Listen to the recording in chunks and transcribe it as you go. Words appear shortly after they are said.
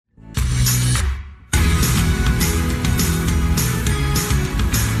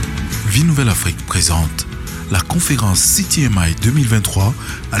Vie Nouvelle Afrique présente la conférence CTMI 2023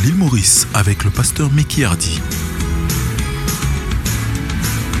 à l'île Maurice avec le pasteur Mickey Hardy.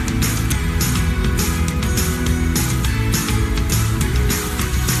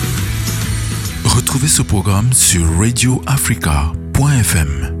 Retrouvez ce programme sur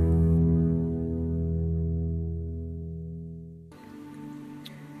radioafrica.fm.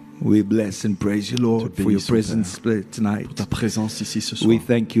 We bless and praise you, Lord, for your presence tonight. Pour ta présence ici ce soir. We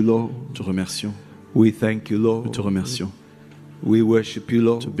thank you, Lord. Nous te remercions. We thank you, Lord. Nous te remercions. We worship you,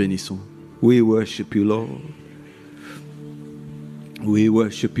 Nous te Lord. bénissons. We worship you, Lord. We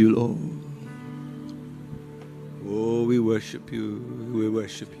worship you, Lord. Oh, we worship you. We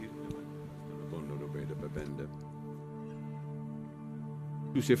worship you.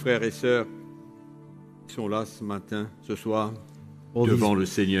 Tous ces frères et sœurs qui sont là ce matin, ce soir, All devant le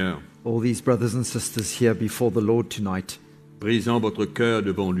Seigneur, all these brothers and sisters here before the Lord tonight, brisant votre cœur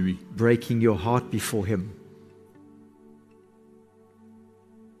devant lui. breaking your heart before Him.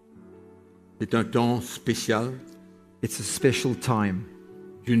 C'est un temps spécial It's a special time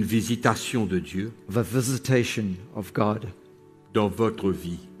d'une visitation de Dieu of a visitation of God dans votre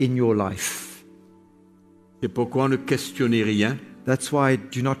vie. in your life. C'est pourquoi ne questionnez rien, That's why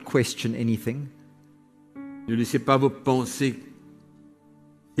do not question anything. ne laissez pas vos pensées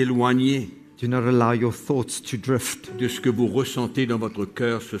s'éloigner Do not allow your thoughts to drift de ce que vous ressentez dans votre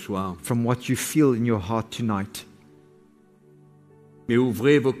cœur ce soir, from what you feel in your heart tonight, mais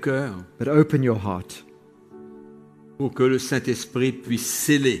ouvrez vos cœurs but open your heart pour que le Saint-Esprit puisse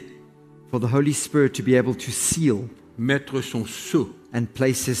sceller, for the Holy Spirit to be able to seal mettre son sceau and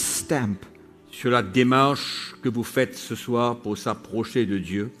place His stamp sur la démarche que vous faites ce soir pour s'approcher de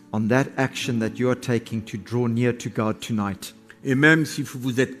Dieu. on that action that you are taking to draw near to God tonight. Et même si vous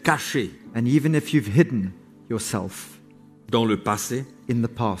vous êtes caché And even if you've hidden yourself dans le passé, in the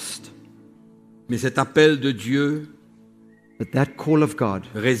past, mais cet appel de Dieu but that call of God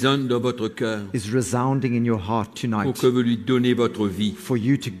résonne dans votre cœur is resounding in your heart pour tonight que vous lui donnez votre vie. for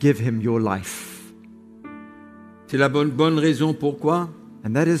you to give Him your life. C'est la bonne raison pourquoi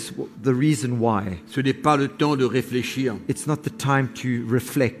And that is the reason why ce n'est pas le temps de réfléchir. it's not the time to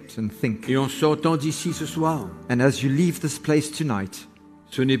reflect and think. Et en sortant d'ici ce soir, And as you leave this place tonight,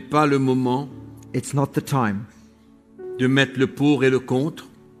 ce n'est pas le moment it's not the time de mettre le pour et le contre,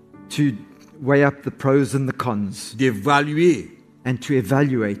 to weigh up the pros and the cons d'évaluer and to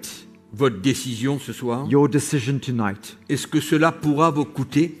evaluate votre décision ce soir. your decision tonight, Est-ce que cela pourra vous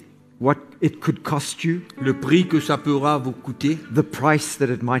coûter, what it could cost you, le prix que ça pourra vous coûter? the price that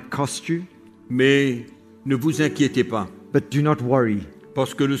it might cost you. Mais ne vous inquiétez pas, But do not worry,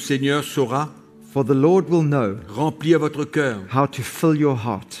 parce que le Seigneur saura for the Lord will know remplir votre cœur how to fill your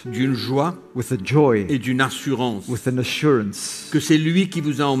heart d'une joie with a joy, et d'une assurance with an assurance que c'est lui qui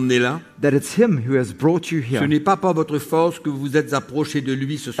vous a emmené là. that it's Him who has brought you Ce here, n'est pas par votre force que vous vous êtes approché de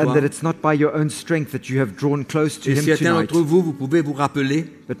lui ce and soir. that it's not by your own strength that you have drawn close to Et Him certains tonight. d'entre vous, vous pouvez vous rappeler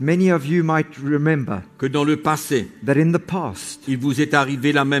But many of you might remember que dans le passé, that in the past, il vous est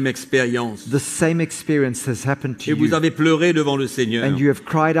arrivé la même expérience. the same experience has happened to Et vous you, avez pleuré devant le Seigneur. and you have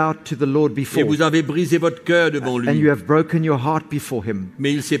cried out to the Lord Et before, vous avez brisé votre cœur devant and you lui. have broken your heart before Him.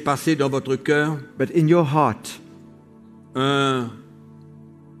 Mais il s'est passé dans votre cœur But in your heart,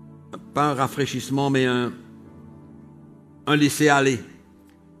 pas un rafraîchissement, mais un laisser-aller.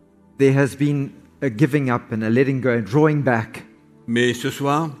 there has been a giving up and a letting go and drawing back. Mais ce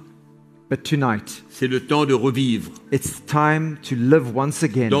soir, But tonight, c'est le temps de revivre it's time to live once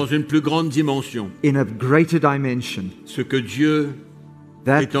again dans une plus grande dimension in a greater dimension, ce que Dieu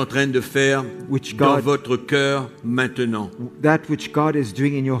that est en train de faire which dans God votre cœur maintenant. which God is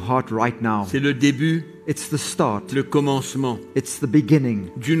doing in your heart right now. C'est le début, It's the start, le commencement it's the beginning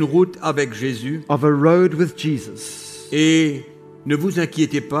d'une route avec Jésus. of a road with Jesus. Et ne vous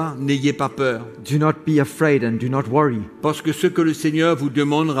inquiétez pas, n'ayez pas peur, Do not be afraid and do not worry, parce que ce que le Seigneur vous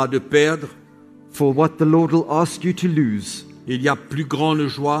demandera de perdre, for what the Lord will ask you to lose, il y a plus grande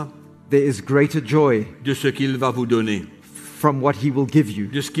joie there is greater joy de ce qu'il va vous donner, from what He will give you,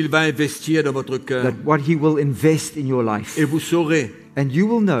 de ce qu'il va investir dans votre cœur. that what He will invest in your life. Et vous saurez And you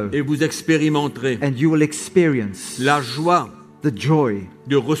will know et vous expérimenterez and you will experience la joie the joy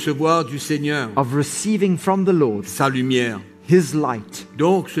de recevoir du Seigneur of receiving from the Lord sa lumière. His light.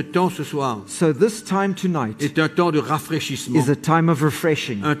 Donc ce temps ce soir So this time tonight est un temps de rafraîchissement, is a time of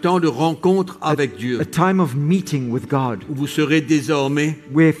refreshing, un temps de rencontre avec Dieu, a time of meeting with God, où vous serez désormais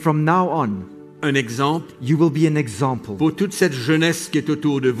where from now on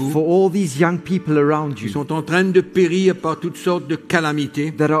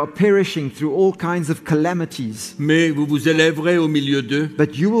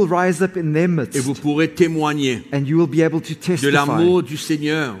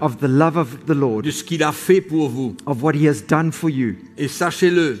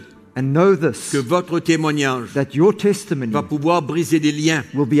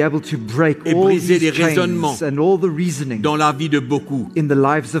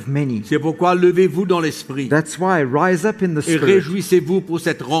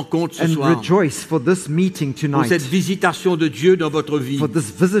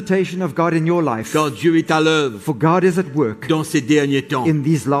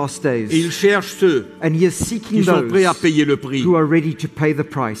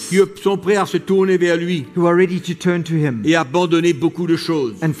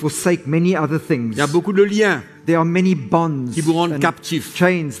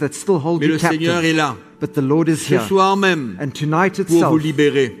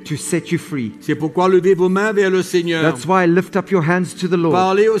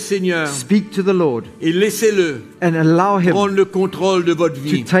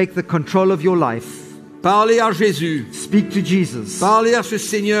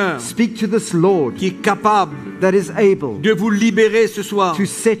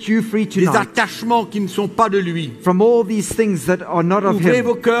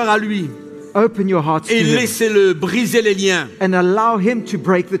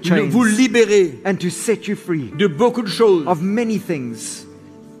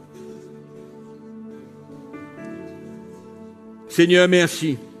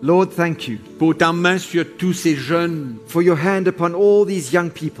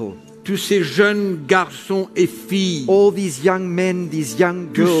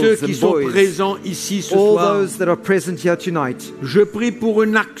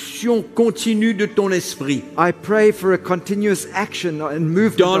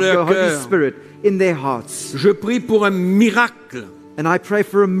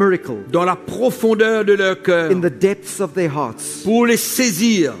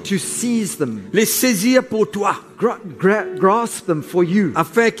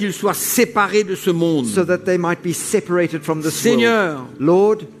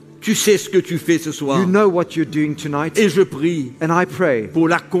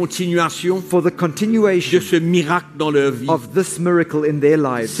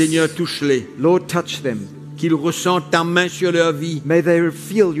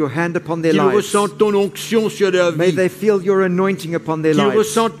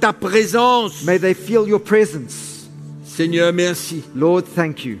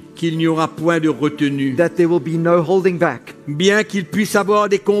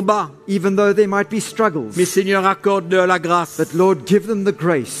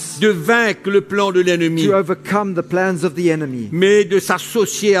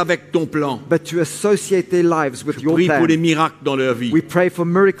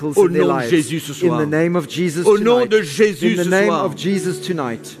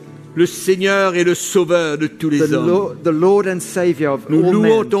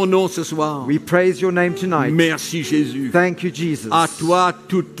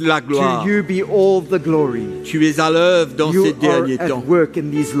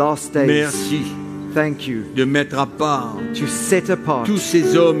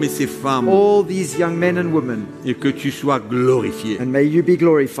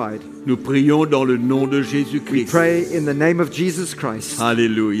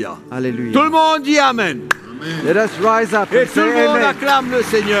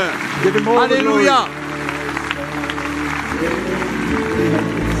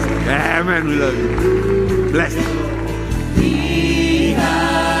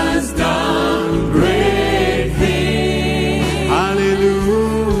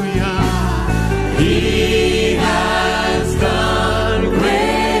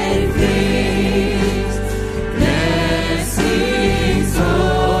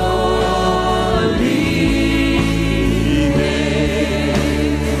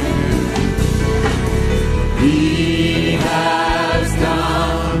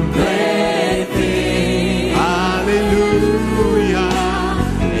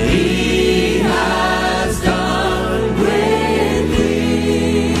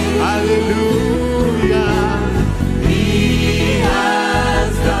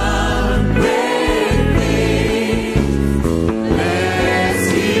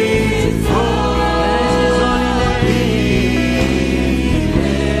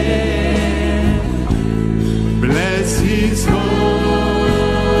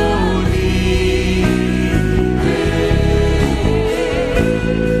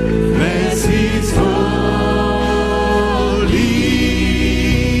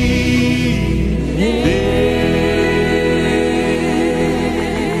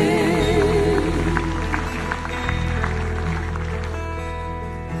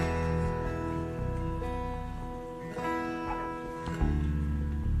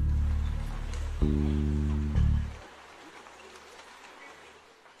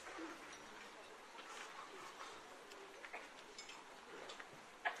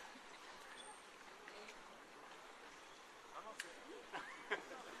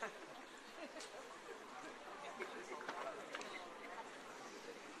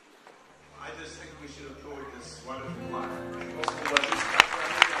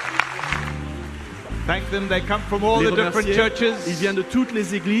Thank them. They come from all Les the different remercier. churches. Il vient de toutes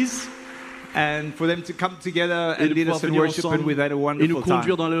les églises. And for them to come together Et and de lead pouvoir us in venir worship, and ensemble we've had a et nous wonderful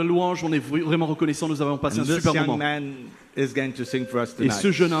conduire time. dans la louange. On est vraiment reconnaissants. Nous avons passé And un this super young moment. man is going to sing for us Et tonight.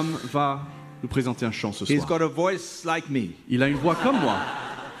 ce jeune homme va nous présenter un chant ce He's soir. got a voice like me, Il a une voix comme moi,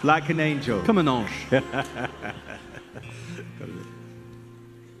 like an angel. comme un ange.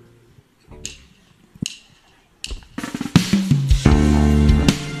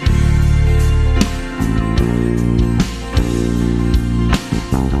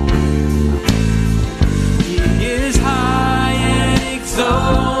 He is high and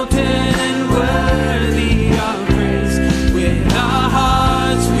exalted and worthy of praise. With our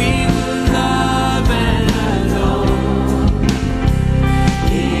hearts we will love and adore.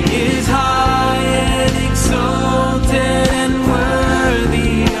 He is high and exalted and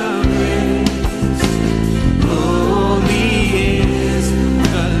worthy of praise. Holy is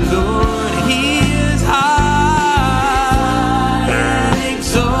the Lord. He is high and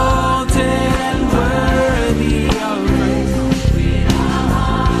exalted and worthy of praise. With our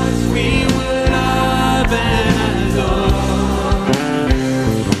hearts we will love and adore.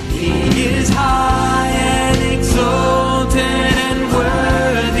 He is high and exalted and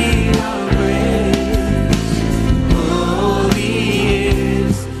worthy of praise. Holy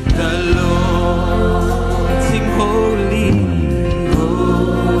is the Lord. Sing holy,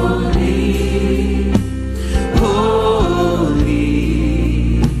 holy, holy,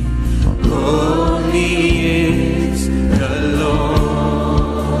 holy is the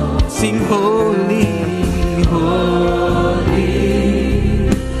Lord. Sing holy, holy,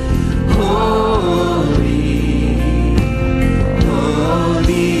 holy,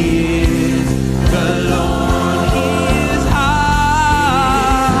 holy is the Lord. He is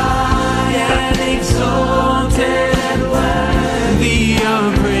high and exalted and worthy of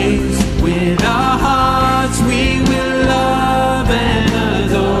praise. With our hearts we will love and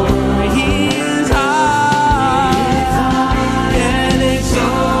adore. He is high and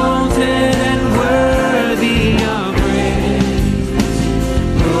exalted and worthy of praise.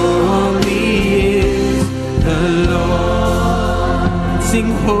 Holy is the Lord. Sing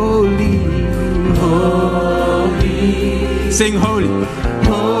holy, holy. Sing holy,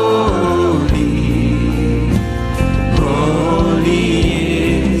 holy, holy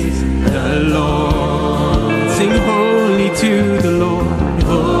is the Lord. Sing holy to the Lord.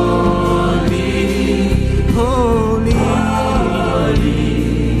 Holy, holy,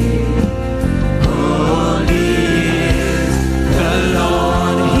 holy is the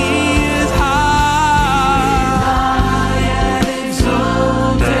Lord. He is high and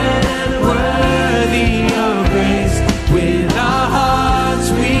exalted and worthy of praise. With our hearts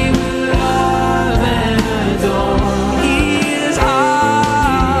we will love and adore. He is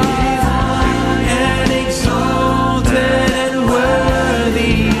high and exalted and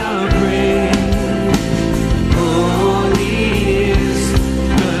worthy of praise. Holy is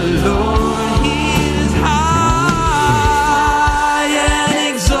the Lord. He is high and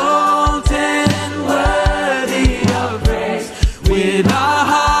exalted and worthy of praise. With our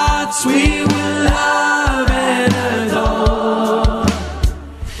hearts we will love and adore.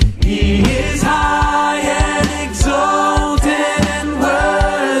 He is high and exalted and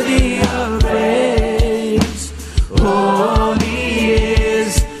worthy of praise. Holy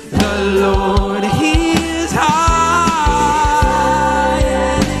is the Lord. He is high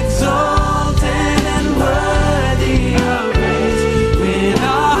and exalted and worthy of praise. With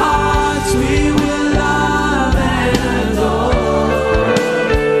our hearts we will love and adore.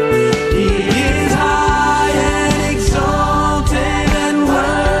 He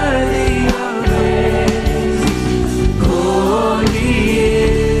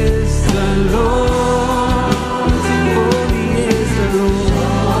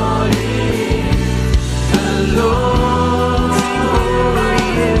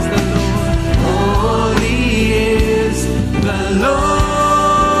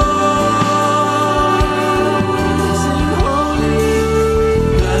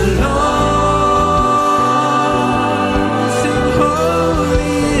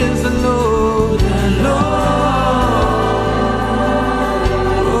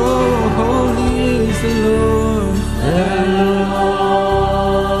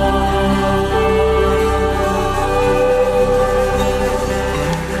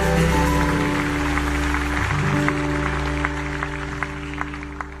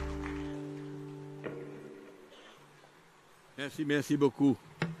Merci beaucoup.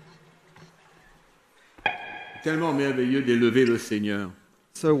 Tellement merveilleux d'élever le Seigneur.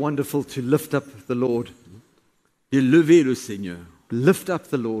 So wonderful to lift up the Lord. D'élever le Seigneur. Lift up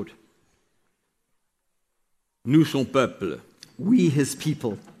the Lord. Nous, son peuple. We, his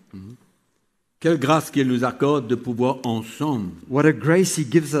people. Quelle grâce qu'il nous accorde de pouvoir ensemble, What a grace he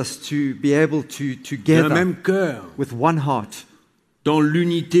gives us to be able to d'un together même cœur, with one heart, dans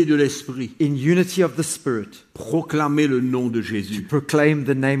l'unité de l'Esprit, in unity of the Spirit, proclamer le nom de to Jésus. proclaim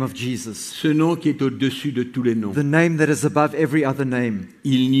the name of Jesus. Ce nom qui est au-dessus de tous les noms. The name that is above every other name.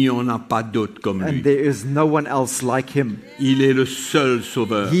 Il n'y en a pas d'autre comme And lui. there is no one else like him. Il est le seul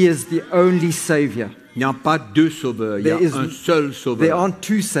sauveur. He is the only Savior. Il n'y a pas deux sauveurs, il y a There is- un seul There sauveur. aren't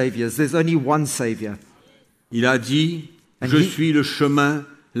two Saviors, there's only one Savior. Il a dit, And je he- suis le chemin,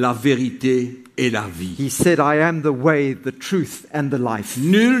 la vérité et la vie. He said, I am the way, the truth, and the life.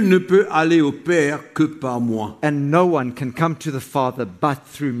 Nul ne peut aller au Père que par moi. And no one can come to the Father but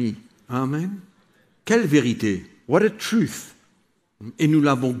through me. Amen. Quelle vérité. What a truth. Et nous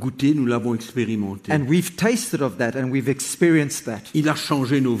l'avons goûté, nous l'avons expérimenté. And we've tasted of that and we've experienced that. Il a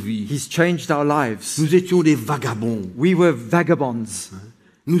changé nos vies. He's changed our lives. Nous étions des vagabonds. We were vagabonds,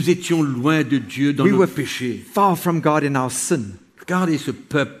 Nous étions loin de Dieu dans We nos were- péchés. far from God in our sin. Regardez ce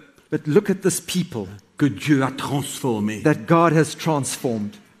peuple But look at this people que Dieu a transformé, that God has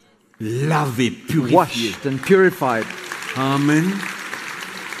transformed, lavé, purifié. washed, and purified, Amen.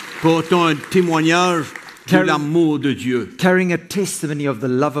 Portant un témoignage de Carry- l'amour de Dieu. carrying a testimony of the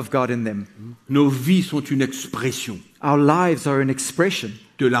love of God in them. Nos vies sont une expression Our lives are an expression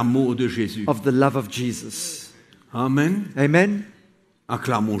de l'amour de Jésus. of the love of Jesus. Amen. Amen.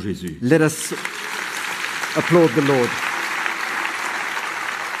 Acclamons Jésus. Let us applaud the Lord.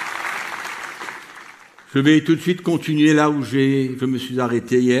 Je vais tout de suite continuer là où je me suis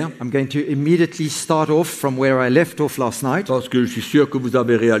arrêté hier, I'm going to immediately start off from where I left off last night, parce que je suis sûr que vous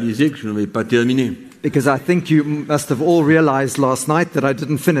avez réalisé que je n'avais pas terminé. because I think you must have all realized last night that I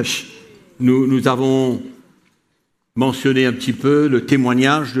didn't finish. Nous avons mentionné un petit peu le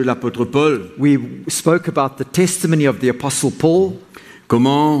témoignage de l'apôtre Paul, We spoke about the testimony of the Apostle Paul,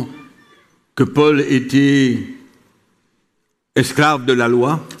 comment que Paul était esclave de la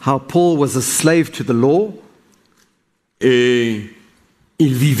loi how Paul was a slave to the law, et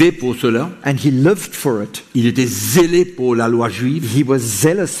il vivait pour cela. and he lived for it. Il était zélé pour la loi juive, He was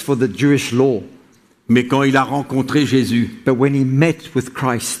zealous for the Jewish law. mais quand il a rencontré Jésus, But when he met with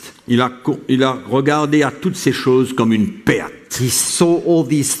Christ, il a regardé à toutes ces choses comme une perte. he saw all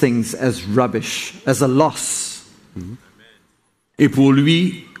these things as rubbish, as a loss. Et pour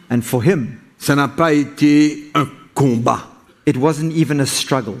lui, And for him, ça n'a pas été un combat. it wasn't even a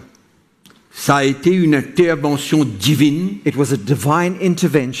struggle. Ça a été une intervention divine It was a divine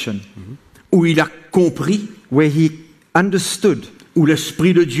intervention où il a compris, where he understood, où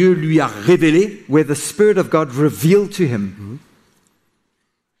l'Esprit de Dieu lui a révélé where the Spirit of God revealed to him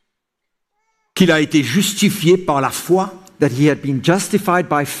qu'il a été justifié par la foi that he had been justified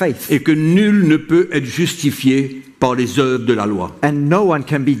by faith, et que nul ne peut être justifié par les œuvres de la loi. and no one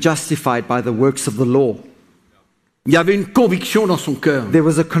can be justified by the works of the law. Il y avait une conviction dans son cœur. There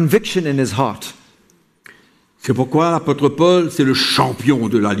was a conviction in his heart. C'est pourquoi l'apôtre Paul, c'est le champion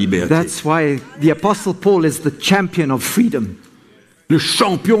de la liberté. That's why the Apostle Paul is the champion of freedom, Le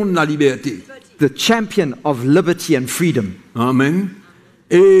champion de la liberté. the champion of liberty and freedom. Amen.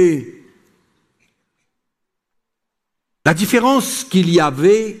 Et la différence qu'il y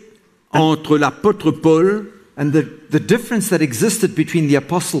avait entre l'apôtre Paul And the difference that existed between the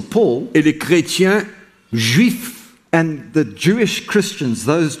Apostle Paul et les chrétiens juifs and the Jewish Christians,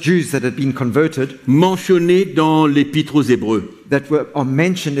 those Jews that had been converted, mentionnés dans l'épître aux Hébreux. that are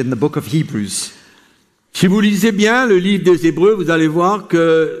mentioned in the book of Hebrews. Si vous lisez bien le livre des Hébreux, vous allez voir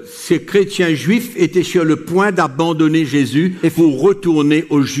que ces chrétiens juifs étaient sur le point d'abandonner Jésus pour retourner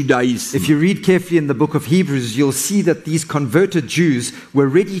au judaïsme. If you read carefully in the book of Hebrews, you'll see that these converted Jews were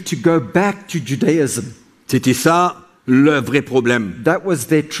ready to go back to Judaism. C'était ça le vrai problème. That was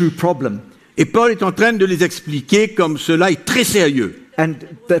their true problem. Et Paul est en train de les expliquer comme cela est très sérieux. And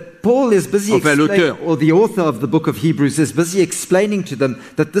that Paul is busy Enfin, l'auteur. or the author of the book of Hebrews is busy explaining to them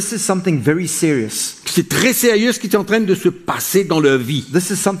that this is something very serious. C'est très sérieux ce qui est en train de se passer dans leur vie. This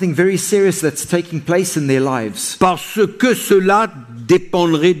is something very serious that's taking place in their lives. Parce que cela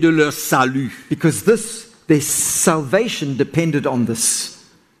dépendrait de leur salut. Because their salvation depended on this.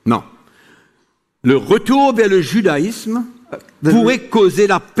 Non. Le retour vers le judaïsme pourrait causer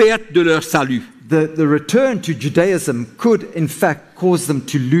la perte de leur salut. The return to Judaism could, in fact, cause them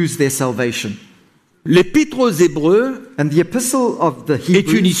to lose their salvation. L'épître aux Hébreux And the epistle of the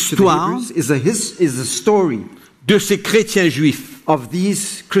Hebrews, une to the histoire Hebrews is a story de ces chrétiens juifs of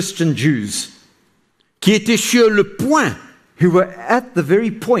these Christian Jews qui étaient sur le point who were at the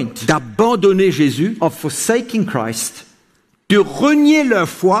very point d'abandonner Jésus, of forsaking Christ, de renier leur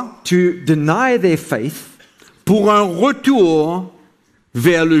foi to deny their faith, pour un retour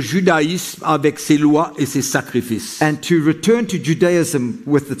vers le judaïsme avec ses lois et ses sacrifices. and to return to Judaism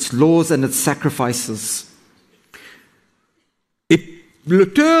with its laws and its sacrifices. Et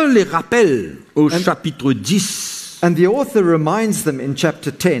l'auteur les rappelle au chapitre 10 And the author reminds them in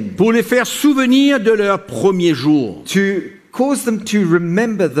chapter 10 pour les faire souvenir de leurs premiers jours, to cause them to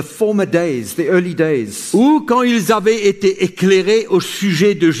remember the former days, the early days, où quand ils avaient été éclairés au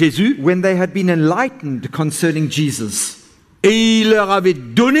sujet de Jésus, when they had been enlightened concerning Jesus, et il leur avait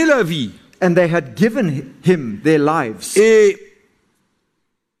donné leur vie, and they had given him their lives. et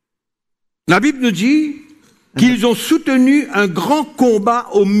la Bible nous dit qu'ils ont soutenu un grand combat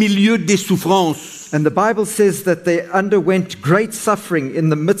au milieu des souffrances. And the Bible says that they underwent great suffering in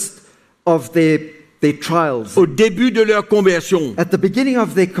the midst of their trials, Au début de leur conversion. at the beginning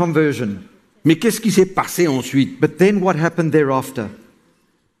of their conversion. Mais qu'est-ce qui s'est passé ensuite? But then what happened thereafter?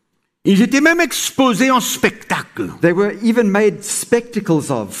 Ils étaient même exposés en spectacle. They were even made spectacles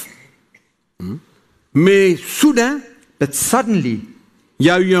of. Mais soudain, But suddenly, il y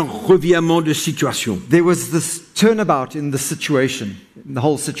a eu un revirement de situation. there was this turnabout in the situation, in the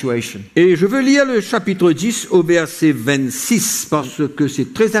whole situation. Et je veux lire le chapitre 10 au verset 26 parce que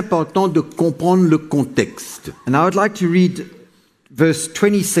c'est très important de comprendre le contexte. And I would like to read verse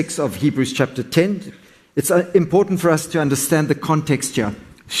 26 of Hebrews chapter 10. It's important for us to understand the context here.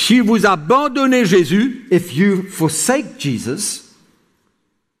 Si vous abandonnez Jésus, If you forsake Jesus,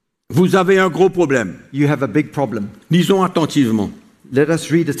 vous avez un gros problème. you have a big problem. Lisons attentivement. Let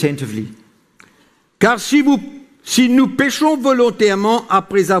us read attentively. Car si nous péchons volontairement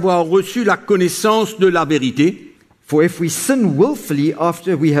après avoir reçu la connaissance de la vérité, For if we sin willfully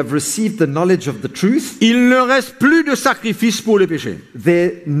after we have received the knowledge of the truth, il ne reste plus de sacrifice pour les péchés,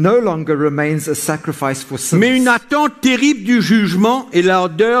 there no longer remains a sacrifice for sins, mais une attente terrible du jugement et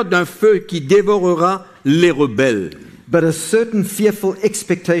l'ardeur d'un feu qui dévorera les rebelles. but a certain fearful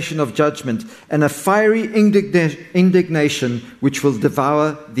expectation of judgment and a fiery indignation which will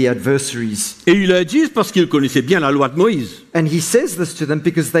devour the adversaries. Et ils le disent parce qu'ils connaissaient bien la loi de Moïse. And he says this to them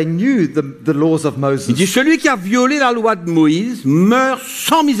because they knew the laws of Il dit, Moses. celui qui a violé la loi de Moïse meurt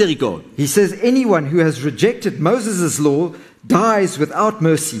sans miséricorde, He says anyone who has rejected Moses' law dies without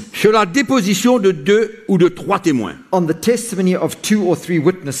mercy sur la déposition de 2 ou de 3 témoins. on the testimony of 2 or 3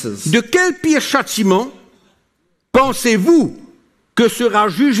 witnesses. De quel pire châtiment pensez-vous que sera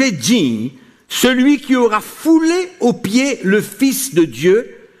jugé digne celui qui aura foulé aux pieds le Fils de Dieu,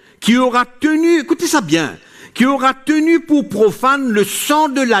 qui aura tenu, écoutez ça bien, qui aura tenu pour profane le sang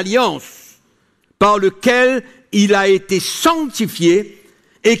de l'alliance par lequel il a été sanctifié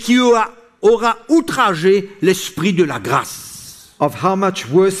et qui aura outragé l'esprit de la grâce? Of how much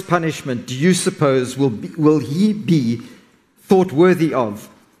worse punishment do you suppose will he be thought worthy of,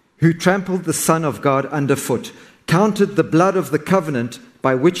 who trampled the Son of God underfoot, counted the blood of the covenant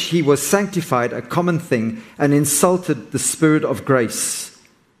by which he was sanctified a common thing, and insulted the Spirit of grace?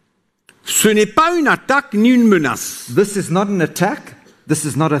 Ce n'est pas une attaque ni une menace, This is not an attack, this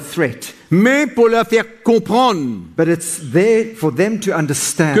is not a threat, mais pour leur faire comprendre but it's there for them to que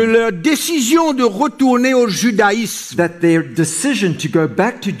understand leur décision de retourner au judaïsme that their decision to go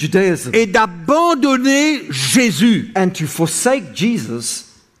back to Judaism et d'abandonner Jésus, and to forsake Jesus,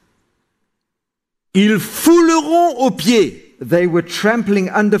 ils fouleront aux pieds they were trampling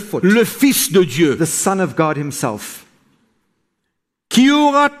underfoot le Fils de Dieu, the Son of God himself, qui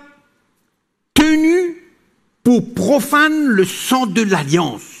aura tenu pour profane le sang de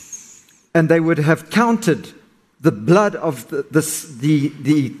l'alliance, and they would have counted the blood of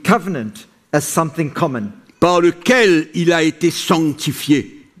the covenant as something common, par lequel il a été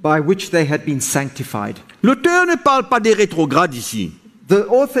sanctifié. by which they had been sanctified. L'auteur ne parle pas des rétrogrades ici. The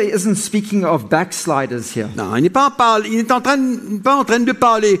author isn't speaking of backsliders here. Non, il n'est pas en train de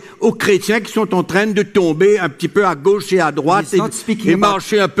parler aux chrétiens qui sont en train de tomber un petit peu à gauche et à droite He's not speaking et about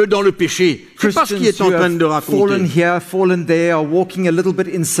marcher un peu dans le péché. C'est pas ce qu'il est en who train de have fallen raconter. here, fallen there, are walking a little bit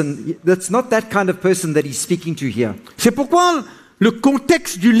in sin. That's not that kind of person that he's speaking to here. C'est pourquoi le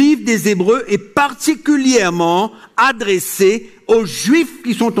contexte du livre des Hébreux est particulièrement adressé aux Juifs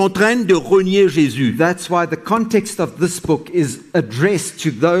qui sont en train de renier Jésus. That's why the context of this book is addressed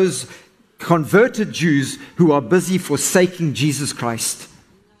to those converted Jews who are busy forsaking Jesus Christ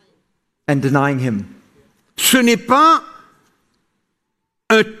and denying him. Ce n'est pas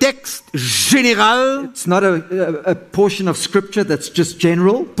un texte général It's not a portion of scripture that's just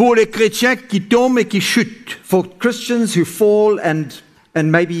general pour les chrétiens qui tombent et qui chutent. for Christians who fall and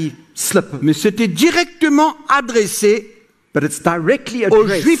maybe slip. Mais c'était directement adressé But it's directly aux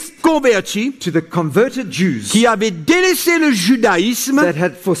addressed juifs convertis to the converted Jews qui avaient délaissé le judaïsme, that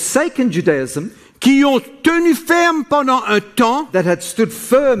had forsaken Judaism, qui ont tenu ferme pendant un temps that had stood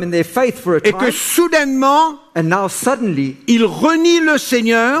firm in their faith for a et que time, soudainement, and now suddenly ils renient le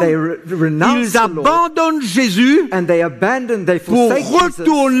Seigneur, they renounce ils the Lord, abandonnent Jésus and they pour forsake Jesus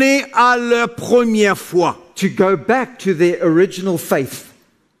retourner à leur première foi. to go back to their original faith.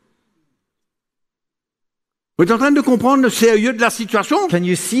 Vous êtes en train de comprendre le sérieux de la situation? Can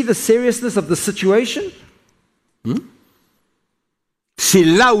you see the seriousness of the situation? C'est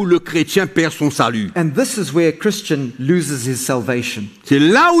là où le chrétien perd son salut. And this is where a Christian loses his salvation. C'est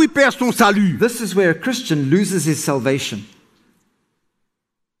là où il perd son salut. This is where a Christian loses his salvation.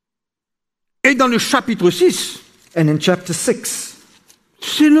 Et dans le chapitre 6, And in chapter 6,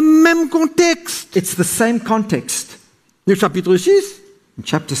 c'est le même contexte. it's the same context. Le chapitre 6, In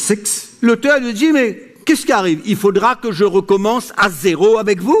chapter 6, l'auteur lui dit, mais qu'est-ce qui arrive? Il faudra que je recommence à zéro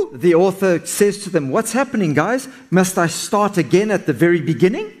avec vous? the author says to them, "What's happening, guys? Must I start again at the very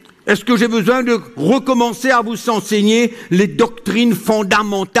beginning? Est-ce que j'ai besoin de recommencer à vous enseigner les doctrines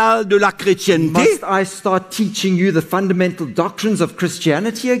fondamentales de la chrétienté? Must I start teaching you the fundamental doctrines of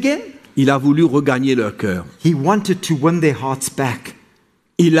Christianity again?" Il a voulu regagner leur cœur. He wanted to win their hearts back.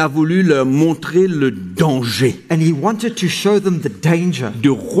 Il a voulu leur montrer le danger And he wanted to show them the danger de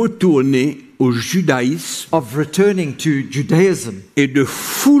retourner au judaïsme of returning to Judaism et de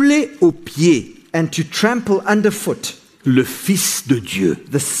fouler aux pieds and to trample underfoot le Fils de Dieu.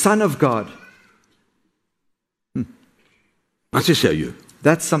 the Son of God. Ah, c'est sérieux.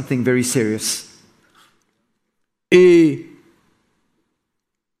 That's something very serious. Et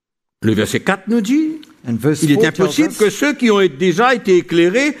le verset 4 nous dit, And verse il est 4 tells impossible us, que ceux qui ont déjà été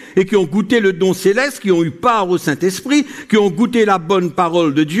éclairés et qui ont goûté le don céleste, qui ont eu part au Saint-Esprit, qui ont goûté la bonne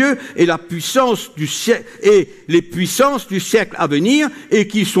parole de Dieu et la puissance du siècle et les puissances du siècle à venir et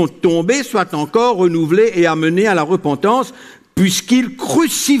qui sont tombés soient encore renouvelés et amenés à la repentance, puisqu'ils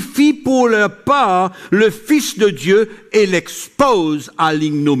crucifient pour leur part le Fils de Dieu et l'exposent à he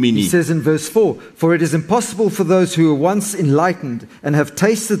l'ignominie. says in verse 4, "For it is impossible for those who were once enlightened and have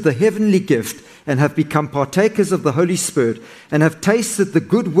tasted the heavenly gift and have become partakers of the Holy Spirit and have tasted the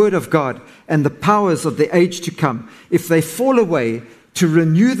good word of God and the powers of the age to come, if they fall away, to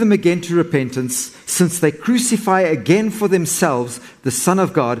renew them again to repentance, since they crucify again for themselves the Son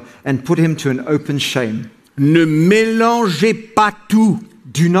of God and put him to an open shame." Ne mélangez pas tout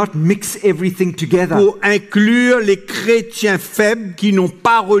Do not mix everything together pour inclure les chrétiens faibles qui n'ont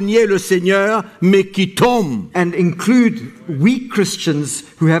pas renié le Seigneur, mais qui tombent. and include weak Christians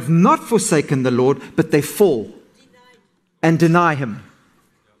who have not forsaken the Lord, but they fall and deny him.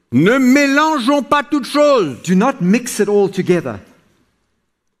 Ne mélangeons pas toutes choses. Do not mix it all together.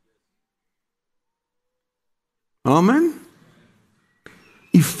 Amen.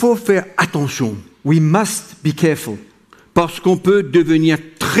 Il faut faire attention We must be careful parce qu'on peut devenir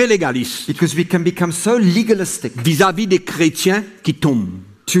très légaliste because we can become so legalistic vis-à-vis des chrétiens qui tombent.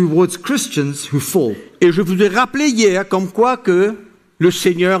 towards Christians who fall. Et je vous ai rappelé hier comme quoi que le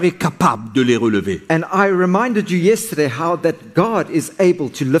Seigneur est capable de les relever. And I reminded you yesterday how that God is able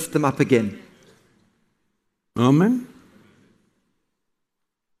to lift them up again. Amen.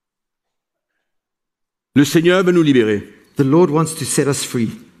 Le Seigneur veut nous libérer. The Lord wants to set us free.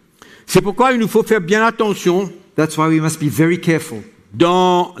 C'est pourquoi il nous faut faire bien attention That's why we must be very careful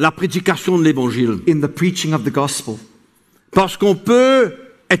dans la prédication de l'Évangile. in the preaching of the gospel Parce qu'on peut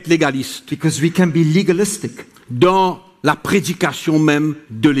être légaliste because we can be legalistic dans la prédication même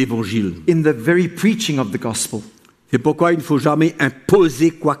de l'Évangile. in the very preaching of the gospel. C'est pourquoi il ne faut jamais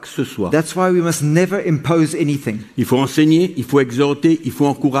imposer quoi que ce soit. That's why we must never impose anything. Il faut enseigner, il faut exhorter, il faut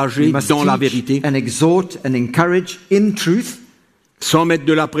encourager We must dans la teach vérité, and exhort and encourage in truth sans mettre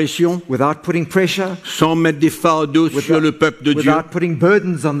de la pression, without putting pressure, sans mettre des fardeaux sur le peuple de Dieu. without putting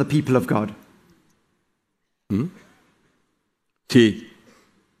burdens on the people of God. C'est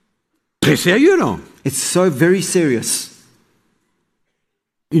très sérieux, là. It's so very serious.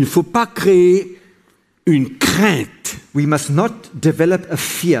 Il ne faut pas créer une crainte We must not develop a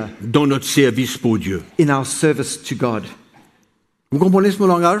fear dans notre service pour Dieu. in our service to God. Vous comprenez ce mon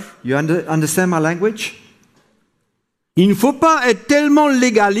langage? You understand my language? Il ne faut pas être tellement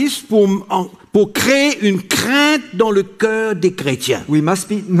légaliste pour créer une crainte dans le cœur des chrétiens We must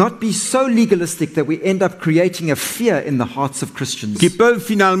not be so legalistic that we end up creating a fear in the hearts of Christians qui peuvent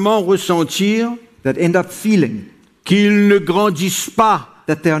finalement ressentir that end up feeling qu'ils ne grandissent pas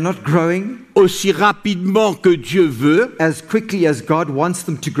that they are not growing aussi rapidement que Dieu veut, as quickly as God wants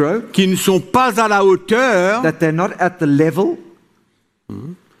them to grow, qui ne sont pas à la hauteur. that they're not at the level.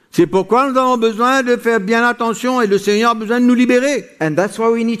 C'est pourquoi nous avons besoin de faire bien attention et le Seigneur a besoin de nous libérer. And that's why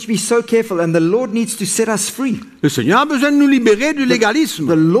we need to be so careful, and the Lord needs to set us free. Le Seigneur a besoin de nous libérer du The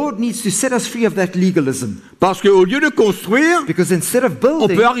légalisme. Lord needs to set us free of that legalism. Parce qu'au lieu de construire, Because instead of on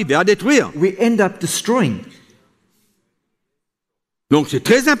building, peut arriver à détruire. we end up destroying. Donc c'est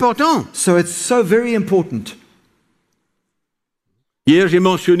très important. So it's so very important. Hier, j'ai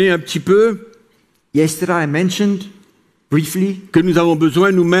mentionné un petit peu Yesterday I mentioned briefly que nous avons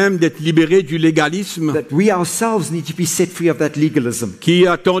besoin nous-mêmes d'être libérés du légalisme that we ourselves need to be set free of that legalism qui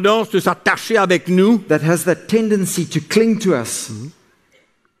a tendance de s'attacher avec nous that has that tendency to cling to us,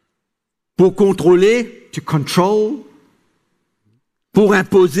 pour contrôler, to control, pour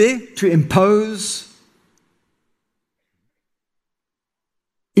imposer. to impose,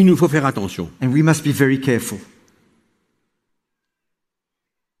 Il nous faut faire attention. and we must be very careful.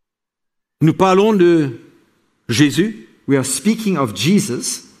 Nous parlons de Jésus, We are speaking of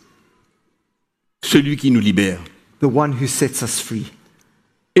Jesus, celui qui nous libère. the one who sets us free.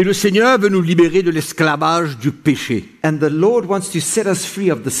 Et le Seigneur veut nous libérer de l'esclavage du péché. And the Lord wants to set us free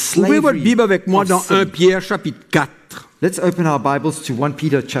of the Ouvrez votre slavery Bible avec moi of dans 1 sin. Pierre chapitre 4, Let's open our Bibles to 1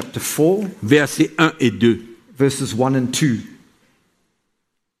 Peter chapter 4, versets 1 et 2. verses 1 and 2.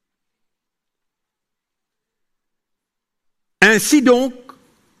 Ainsi donc,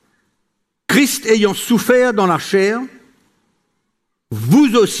 Christ ayant souffert dans la chair,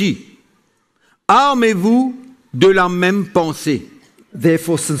 vous aussi, armez-vous de la même pensée.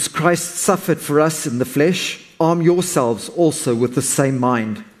 Therefore, since Christ suffered for us in the flesh, arm yourselves also with the same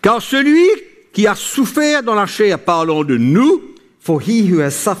mind. Car celui qui a souffert dans la chair, parlant de nous, For he who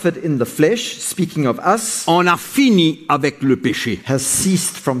has suffered in the flesh, speaking of us, en a fini avec le péché, has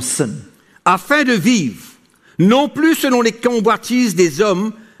ceased from sin, afin de vivre, non plus selon les convoitises des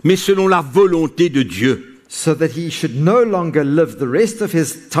hommes, mais selon la volonté de Dieu. so that he should no longer live the rest of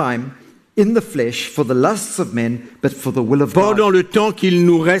his time in the flesh for the lusts of men, but for the will of Pendant God, le temps qu'il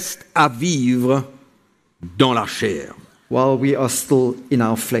nous reste à vivre dans la chair. while we are still in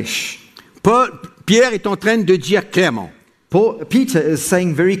our flesh. Pierre est en train de dire clairement Peter is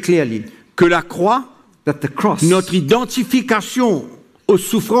saying very clearly que la croix, that the cross, notre identification aux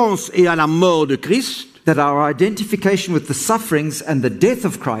souffrances et à la mort de Christ, that our identification with the sufferings and the death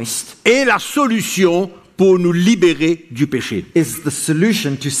of Christ est la solution pour nous libérer du péché. is the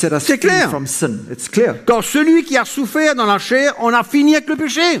solution to set us C'est free clair. from sin. It's clear. Car celui qui a souffert dans la chair, on a fini avec le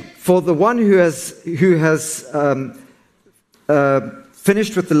péché. For the one who has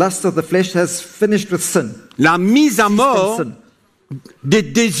finished with the lust of the flesh has finished with sin. La mise à Ceased mort from sin. des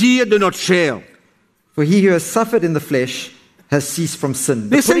désirs de notre chair. For he who has suffered in the flesh has ceased from sin.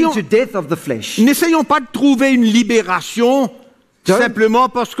 The putting Essayons- to death of the flesh. N'essayons pas de trouver une libération simplement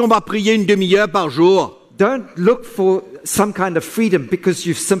parce qu'on va prier une demi-heure par jour. Don't look for some kind of freedom because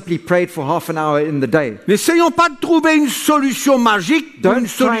you've simply prayed for half an hour in the day. N'essayons pas de trouver une solution magique ou Don't une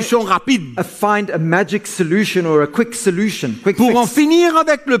solution rapide Find a magic solution or a quick solution, quick pour en fix, finir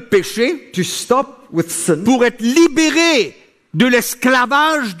avec le péché, to stop with sin, pour être libéré de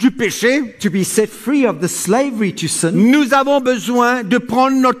l'esclavage du péché. to be set free of the slavery to sin. Nous avons besoin de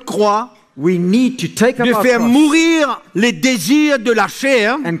prendre notre croix, We need to take up de our faire cross mourir les désirs de la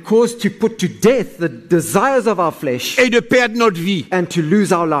chair and cause to put to death the desires of our flesh et de perdre notre vie. and to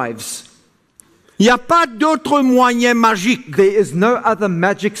lose our lives. Il n'y a pas d'autre moyen magique. There is no other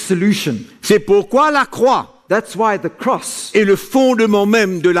magic solution. C'est pourquoi la croix That's why the cross est le fondement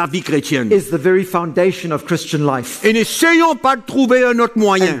même de la vie chrétienne. is the very foundation of Christian life. Et n'essayons pas de trouver un autre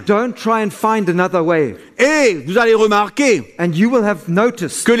moyen. And don't try and find another way. Et vous allez remarquer And you will have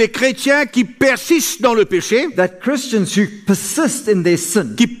noticed que les chrétiens qui persistent dans le péché, that Christians who persist in their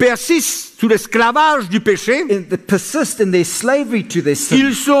sin, qui persistent sous l'esclavage du péché, persist in their slavery to their sin,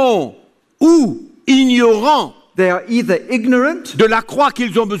 ils sont ou ignorants they are either ignorant de la croix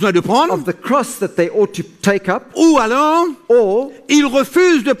qu'ils ont besoin de prendre, of the cross that they ought to take up, ou alors or ils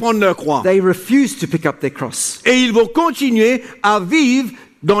refusent de prendre leur croix. they refuse to pick up their cross. Et ils vont continuer à vivre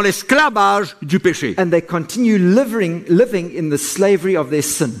dans l'esclavage du péché. And they continue living in the slavery of their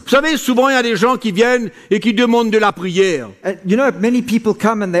sin. Vous savez, souvent il y a des gens qui viennent et qui demandent de la prière. And you know, many people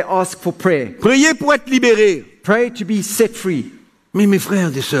come and they ask for prayer. Priez pour être libérés. Pray to be set free. Mais mes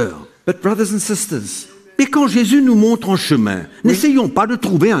frères et sœurs, But brothers and sisters, mais quand Jésus nous montre un chemin, n'essayons pas de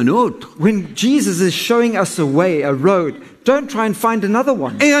trouver un autre. when Jesus is showing us a way, a road, don't try and find another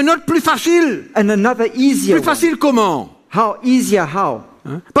one. Et un autre plus facile. And another easier Plus one. facile comment? How? Easier how?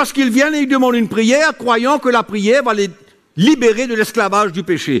 Parce qu'ils viennent et ils demandent une prière, croyant que la prière va les libérés de l'esclavage du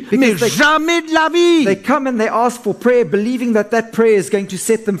péché. Because Mais they- jamais de la vie. They come and they ask for prayer, believing that that prayer is going to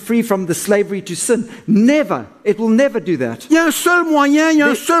set them free from the slavery to sin. Never. It will never do that. Il y a un seul moyen, il y a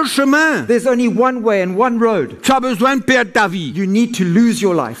un seul chemin. There's only one way and one road. Tu as besoin de perdre ta vie. You need to lose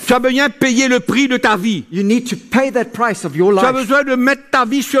your life. Tu as besoin de payer le prix de ta vie. You need to pay that price of your Tu as life. besoin de mettre ta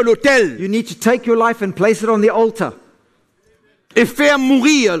vie sur l'autel You need to take your life and place it on the altar et faire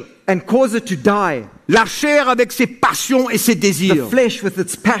mourir and cause it to die. la chair avec ses passions et ses The désirs. flesh with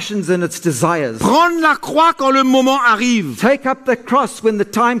its passions and its desires. Prendre la croix quand le moment arrive. Take up the cross when the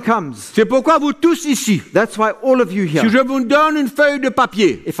time comes. C'est pourquoi vous tous ici, That's why all of you si here, je vous donne une feuille de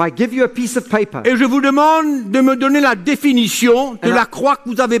papier if I give you a piece of paper et je vous demande de me donner la définition de And la croix que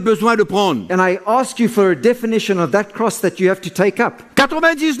vous avez besoin de prendre. and I ask you for a definition of that cross that you have to take up,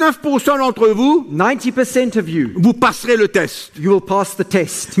 99% d'entre vous, 90% of you, vous passerez le test. you will pass the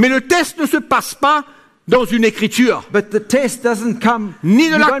test. Mais le test ne se passe pas dans une écriture, But the test doesn't come, ni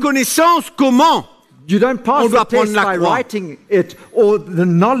de you la don't, connaissance comment. you don't pass On the doit prendre test la by croix. writing it or the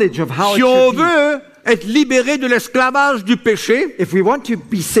knowledge of how Si it on should be. veut être libéré de l'esclavage du péché, If we want to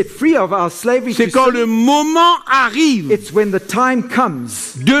be set free of our slavery c'est to quand sin, le moment arrive it's when the time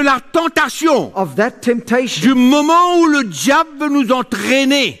comes de la tentation, of that temptation, du moment où le diable veut nous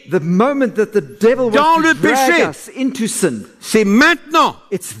entraîner. the moment that the devil Dans wants le to drag péché. us into sin. C'est maintenant,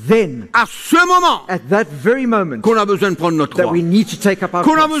 It's then, à ce moment, at that very moment, qu'on a besoin de prendre notre that croix, we need to take up our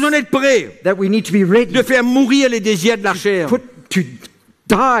qu'on a cross, besoin d'être prêt, that we need to be ready de faire mourir les désirs de la chair. to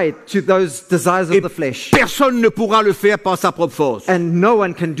die to those desires Et of the flesh. personne ne pourra le faire par sa propre force. And no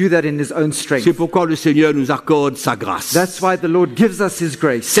one can do that in his own C'est strength. pourquoi le Seigneur nous accorde sa grâce. That's why the Lord gives us his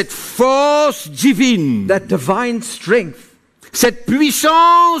grace. Cette force divine, That divine strength, cette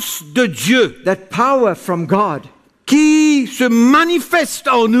puissance de Dieu that power from God qui se manifeste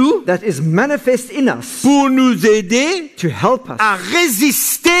en nous that is manifest in us pour nous aider to help us à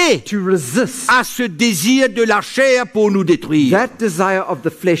résister to resist à ce désir de la chair pour nous détruire. that desire of the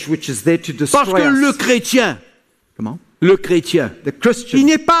flesh which is there to Parce destroy que le us. chrétien, Come on. le chrétien, The il Christian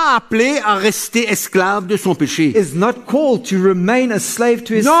n'est pas appelé à rester esclave de son péché. is not called to remain a slave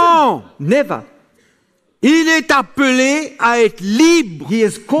to his Non. sin. Never. Il est appelé à être libre He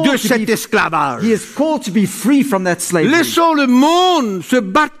is called de to cet be esclavage. He is called to be free from that slavery. Laissons le monde se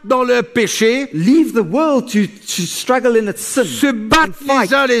battre dans leur péché, Leave the world to struggle in its sin se battre and fight,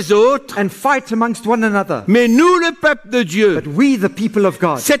 les uns les autres, and fight amongst one another. mais nous, le peuple de Dieu, But we, the people of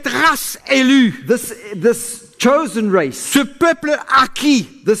God, cette race élue, this chosen race, ce peuple acquis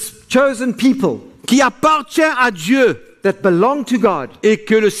this chosen people qui appartient à Dieu that belong to God, et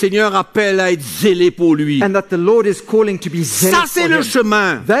que le Seigneur appelle à être zélé pour lui. and that the Lord is calling to be Ça, zealous c'est for le him.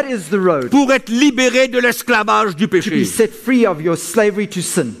 chemin That is the road pour être libéré de l'esclavage du to be péché. set free of your slavery to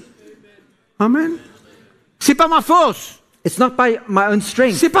sin. Amen. C'est pas ma force. It's not by my own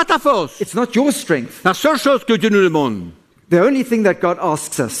strength. C'est pas ta force. It's not your strength. La seule chose que Dieu nous demande, The only thing that God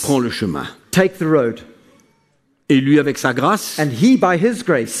asks us, prends le chemin. take the road. Et lui, avec sa grâce, And He, by His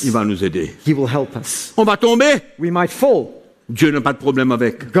grace, il va nous aider. He will help us. On va tomber. We might fall. Dieu n'a pas de problème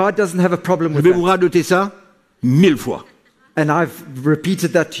avec. God doesn't have a problem Je with vais vous that. radoter ça 1000 fois. And I've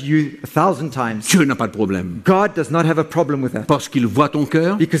repeated that to you 1,000 times. Dieu n'a pas de problème. God does not have a problem with that. Parce qu'il voit ton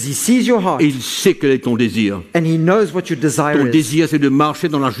cœur Because He sees your heart et il sait quel est ton désir. and He knows what your desire Ton is. désir, c'est de marcher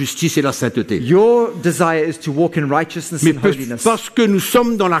dans la justice et la sainteté. Your desire is to walk in righteousness Mais and holiness. parce que nous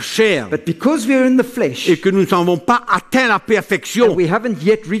sommes dans la chair But because we are in the flesh et que nous n'avons pas atteint la and perfection, we haven't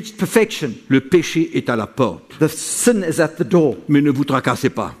yet reached perfection, le péché est à la porte. the sin is at the door. Mais ne vous tracassez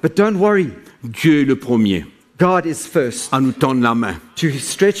pas. But don't worry, Dieu est le premier God is first à nous tendre la main. to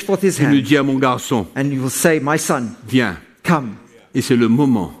stretch forth His Il nous hand dit à mon garçon, and you will say, my son, viens. come. Et c'est le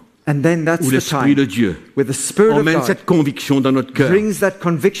moment And then that's où the l'Esprit de time Dieu where the Spirit of emmène God cette conviction dans notre cœur. brings that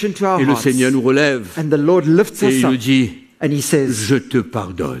conviction to our Et le hearts. Seigneur nous relève And the Lord lifts et us il nous up dit, and He says, je te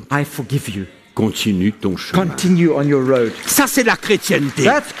pardonne. I forgive you. Continue ton chemin. Continue on your road. Ça, c'est la chrétienté.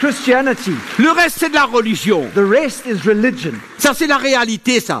 That's Christianity. Le reste, c'est de la religion. The rest is religion. Ça, c'est la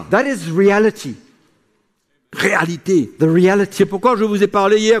réalité, ça. That is reality. Réalité. The reality. C'est pourquoi je vous ai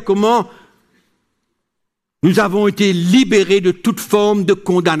parlé hier comment nous avons été libérés de toute forme de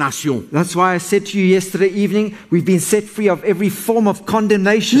condamnation. That's why I said to you yesterday evening, we've been set free of every form of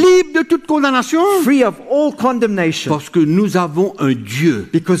condemnation. Libres de toute condamnation. Free of all condemnation. Parce que nous avons un Dieu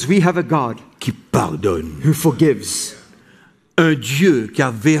Because we have a God qui pardonne. who forgives. Un Dieu qui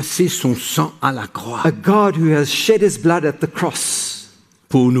a versé son sang à la croix. A God who has shed His blood at the cross.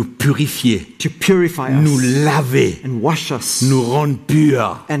 pour nous purifier, to purify nous us laver, and wash us nous rendre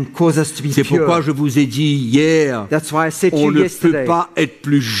purs. and cause us to be C'est pourquoi pure. je vous ai dit hier, That's why I said to on you ne peut yesterday, pas être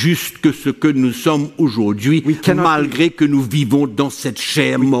plus juste que ce que nous sommes aujourd'hui, We cannot malgré que nous vivons dans cette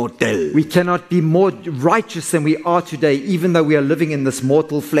chair mortelle. we cannot be more righteous than we are today, even though we are living in this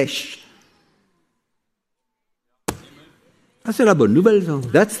mortal flesh. Ça, c'est la bonne nouvelle, ça.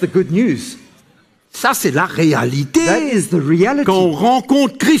 That's the good news. Ça, c'est la réalité. That is the reality. Quand on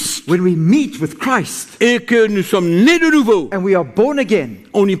rencontre Christ When we meet with Christ et que nous sommes nés de nouveau, and we are born again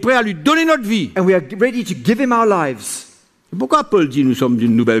on est prêt à lui donner notre vie. and we are ready to give him our lives. C'est pourquoi Paul dit nous sommes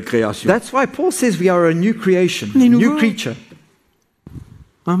d'une nouvelle création. That's why Paul says we are a new creation, Les a new nouveaux. creature.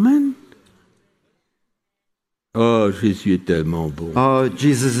 Amen. Oh, Jésus est tellement bon. Oh,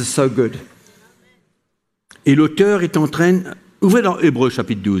 Jesus is so good. Et l'auteur est en train... Ouvrez dans Hébreux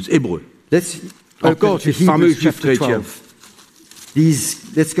chapitre 12. Hébreux. Let's Encore open to ces fameux Hebrews juifs chapter chrétiens. 12.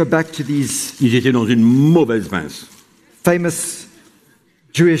 Let's go back to these Ils étaient dans une mauvaise pince. famous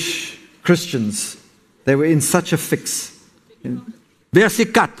Jewish Christians. They were in such a fix. Verset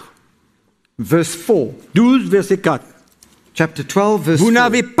 4. Verse 4, 12, verset 4. chapter 12, verse Vous 4.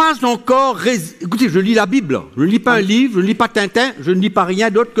 n'avez pas encore... Écoutez, je lis la Bible. Je ne lis pas un livre, je ne lis pas Tintin, je ne lis pas rien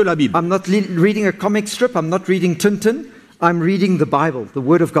d'autre que la Bible. I'm not reading a comic strip. I'm not reading Tintin. I'm reading the Bible, the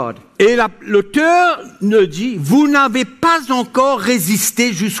Word of God. Et l'auteur nous dit, vous n'avez pas encore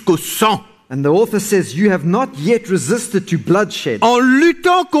résisté jusqu'au sang, And the author says, you have not yet resisted to bloodshed, en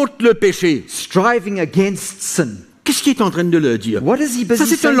luttant contre le péché. striving against sin. Qu'est-ce qu'il est en train de leur dire? What is he busy Ça,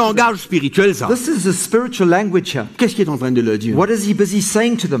 c'est un saying to them? langage spirituel, ça. This is a spiritual language here. Qu'est-ce qu'il est en train de leur dire? What is he busy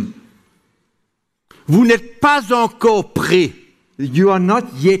saying to them? Vous n'êtes pas encore prêts You are not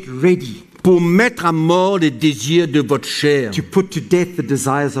yet ready pour mettre à mort les désirs de votre chair. to put to death the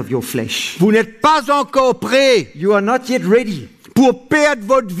desires of your flesh. Vous n'êtes pas encore prêts You are not yet ready pour perdre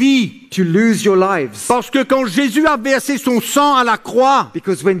votre vie. to lose your lives. Parce que quand Jésus a versé son sang à la croix,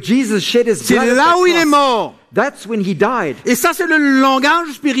 Because when Jesus shed his c'est blood, at là the où il est cross, mort. that's when he died. Et ça, c'est le langage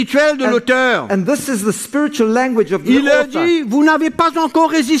spirituel de l'auteur. And this is the spiritual language of the Il leur author. dit, vous n'avez pas encore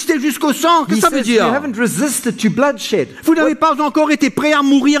résisté jusqu'au sang. Qu'est-ce He que ça veut says you dire? haven't resisted to bloodshed. Vous n'avez pas encore été prêt à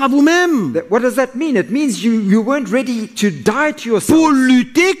mourir à vous-même What does that mean? It means you weren't ready to die to yourself, pour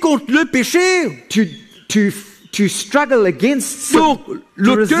lutter contre le péché. to struggle against sin, Donc, to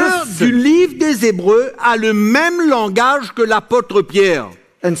l'auteur resist du sin. livre des Hébreux a le même langage que l'apôtre Pierre.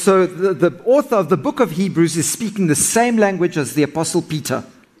 And so the author of the book of Hebrews is speaking the same language as the apostle Peter.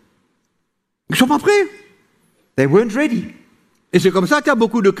 Ils ne sont pas prêts. They weren't ready. Et c'est comme ça qu'il y a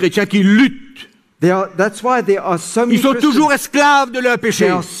beaucoup de chrétiens qui luttent. That's why there are so many Ils sont Christians, toujours esclaves de leur they péché.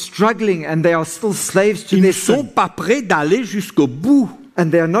 are struggling and they are still slaves to Ils ne their sont sin. pas prêts d'aller jusqu'au bout, And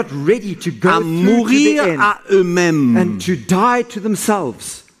they are not ready to go à through to the mourir end à eux-mêmes. and to die to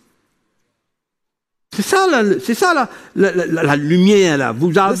themselves. C'est ça, la lumière, là.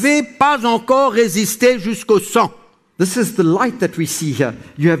 Vous n'avez pas encore résisté jusqu'au sang. This is the light that we see here.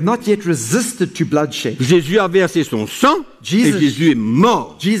 You have not yet resisted to bloodshed. Jésus a versé son sang Jesus- et Jésus est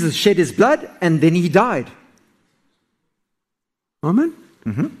mort. Jesus shed his blood and then he died Amen.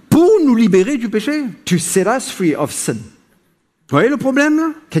 Pour nous libérer du péché. to set us free of sin. Vous voyez le problème, là?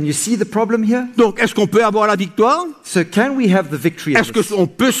 Can you see the problem here? Donc, est-ce qu'on peut avoir la victoire? So can we have the victory? in Est-ce this? qu'on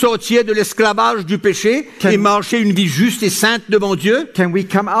peut sortir de l'esclavage du péché et marcher une vie juste et sainte devant Dieu Can we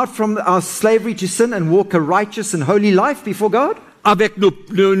come out from our slavery to sin and walk a righteous and holy life before God? avec nos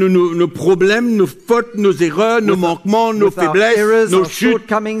problèmes, nos fautes, nos erreurs, nos manquements, nos With our faiblesses, errors, nos our chutes?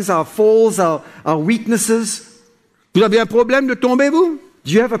 shortcomings, our falls, our weaknesses. Vous avez un problème de tomber, vous?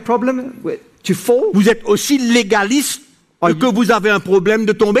 Do you have a problem to fall? Vous êtes aussi légaliste que vous avez un problème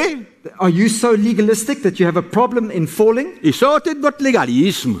de tomber? Are you so legalistic that you have a problem in falling? Et sortez de votre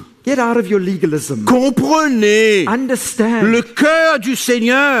légalisme. Get out of your legalism. Comprenez Understand le cœur du the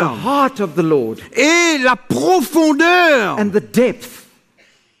Seigneur heart of the Lord et la profondeur, and the depth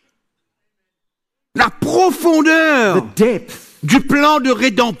du plan de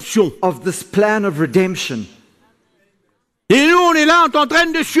rédemption. of this plan of redemption. Et nous, on est là, on est en train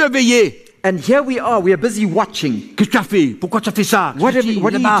de surveiller. And here we are busy watching. Qu'est-ce que tu as fait? Pourquoi tu as fait ça? What are you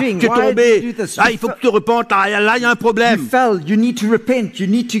doing? Tu es Why did tombé. you do this? Ah, il faut que tu te repentes. Ah, là, il y a un You problème. fell, you need to repent, you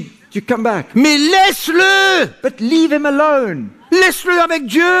need to come back. Mais laisse-le! But leave him alone. Laisse-le avec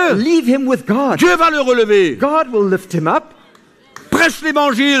Dieu. Leave him with God. Dieu va le relever. God will lift him up. Prêche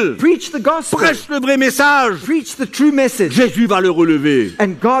l'évangile. Preach the gospel. Prêche le vrai message. Preach the true message. Jésus va le relever.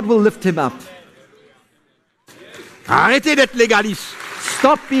 And God will lift him up. Arrêtez d'être légaliste.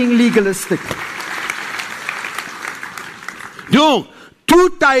 Stop being legalistic. Donc,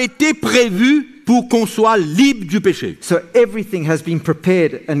 tout a été prévu pour qu'on soit libre du péché. So everything has been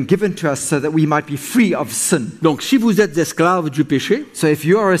prepared and given to us so that we might be free of sin. Donc si vous êtes esclave du péché, So if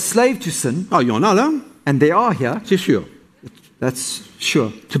you are a slave to sin, il y en a là, and they are here, c'est sûr. that's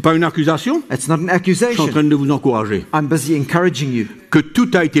sure. C'est pas une accusation. It's not an Je suis en accusation. train de vous encourager. I'm busy encouraging you Que tout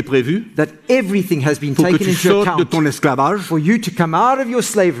a été prévu that everything has been pour que taken tu into sortes de account ton esclavage for you to come out of your et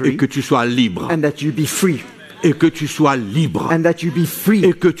slavery que tu sois libre. and that you be free, Et que tu sois libre. and that you be free,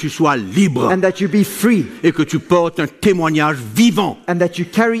 Et que tu sois libre. and that you be free, Et que tu portes un témoignage vivant and that you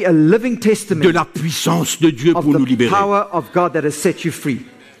carry a living de testament la puissance de Dieu of pour nous the libérer. power of God that has set you free.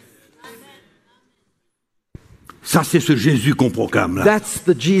 Ça, c'est ce Jésus qu'on proclame là. That's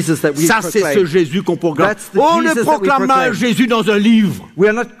the Jesus that we Ça, c'est ce proclaim. Jésus qu'on proclame. That's the On Jesus ne that we proclame pas un proclaim. Jésus dans un livre. We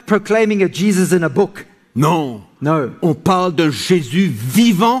are not proclaiming a Jesus in a book. Non. No. On parle d'un Jésus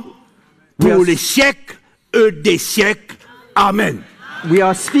vivant pour We are- les siècles et des siècles. Amen. We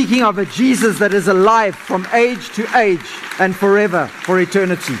are speaking of a Jesus that is alive from age to age and forever, for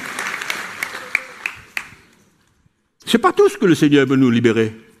eternity. C'est pas tout ce que le Seigneur veut nous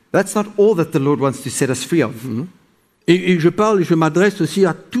libérer. That's not all that the Lord wants to set us free of. Et je parle et je m'adresse aussi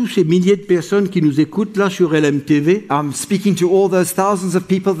à tous ces milliers de personnes qui nous écoutent là sur LMTV, I'm speaking to all those thousands of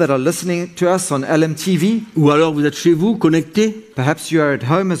people that are listening to us on LMTV. ou alors vous êtes chez vous connectés Perhaps you are at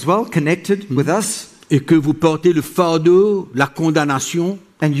home as well, connected with us, et que vous portez le fardeau, la condamnation,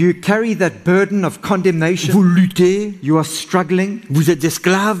 and you carry that burden of condemnation. vous luttez, You are struggling. vous êtes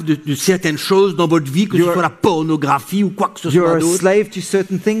esclave de certaines choses dans votre vie, que ce You're- soit la pornographie ou quoi que ce You're soit a d'autre. slave to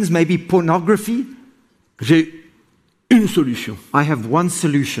certain things, maybe pornography. J'ai une solution. I have one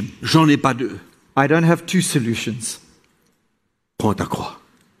solution. J'en ai pas deux. I don't have two solutions. Prends ta croix.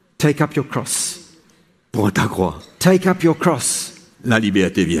 Take up your cross. Prends ta croix. Take up your cross. La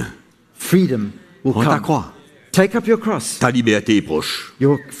liberté vient. Freedom will Prends ta come. croix. Take up your cross. Ta liberté est proche.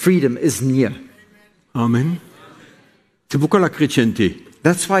 Your freedom is near. Amen. C'est pourquoi la chrétienté,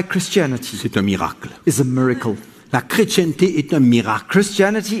 That's why Christianity c'est un miracle. is a miracle. La chrétienté est un miracle.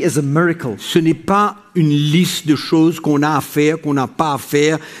 Christianity is a miracle. Ce n'est pas une liste de choses qu'on a à faire, qu'on n'a pas à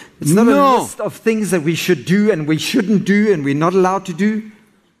faire. It's not a Non. list of things that we should do and we shouldn't do and we're not allowed to do.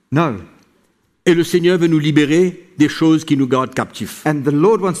 No. Et le Seigneur veut nous libérer des choses qui nous gardent captifs. And the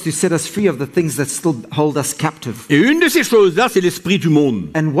Lord wants to set us free of the things that still hold us captive. Et une de ces choses-là, c'est l'esprit du monde.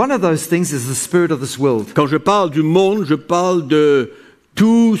 And one of those things is the spirit of this world. Quand je parle du monde, je parle de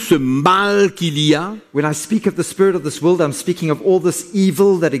tout ce mal qu'il y a, When I speak of the spirit of this world, I'm speaking of all this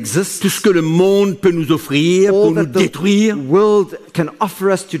evil that exists, tout ce que le monde peut nous offrir pour all nous that the détruire. world can offer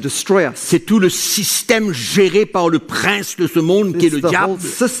us to destroy us. C'est tout le système géré par le prince de ce monde qui est It's le the diable. whole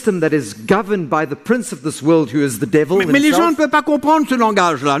system that is governed by the prince of this world, who is the devil Mais les gens ne himself. peuvent pas comprendre ce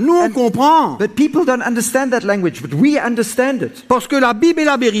langage-là. Nous, on comprend. But people don't understand that language, but we understand it. Parce que la Bible est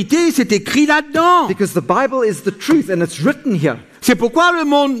la vérité, c'est écrit là-dedans. Because the Bible is the truth and it's written here. C'est pourquoi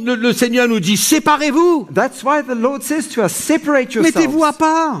le Seigneur nous dit, séparez-vous. That's why the Lord says to us, separate Mettez-vous à yourselves.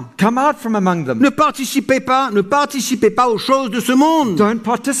 part. Come out from among them. Ne participez pas aux choses de ce monde. Don't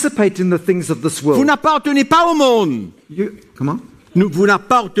participate in the things of this Vous world. n'appartenez pas au monde. Come on. Vous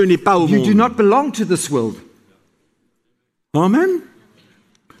n'appartenez pas au You do monde. not belong to this world. Amen.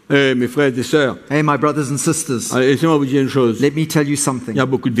 Mes frères et sœurs, Hey, my brothers and sisters, laissez-moi vous dire une chose. let me tell you Il something. y a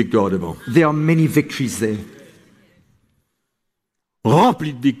beaucoup de victoires devant. There are many victories there.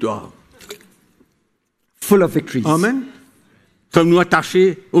 Remplis de victoires. Full of victories. Amen. Sommes-nous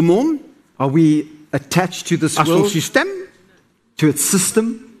attachés au monde, Are we attached to this à son world, système, to its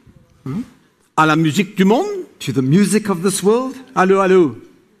system, à la musique du monde? to the music of this world? Allô, allô.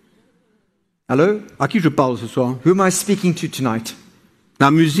 Hello? À qui je parle ce soir? Who am I speaking to tonight? La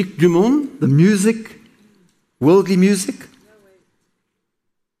musique du monde? The music, worldly music?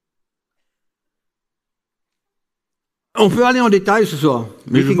 On peut aller en détail ce soir,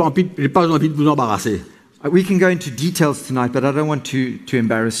 mais je n'ai pas envie de vous embarrasser. We can go into details tonight, but I don't want to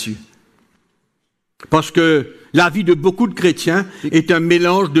embarrass you. Parce que la vie de beaucoup de chrétiens est un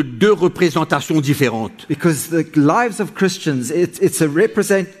mélange de deux représentations différentes. Because the lives of Christians, it's a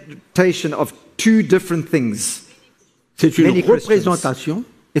representation of two different things. C'est une Many Christians. représentation.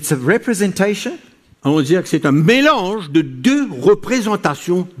 It's a representation, On va dire que c'est un mélange de deux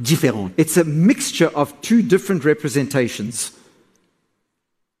représentations différentes. it's a mixture of two different representations.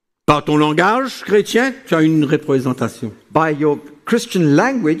 Par ton langage chrétien, tu as une représentation. By your Christian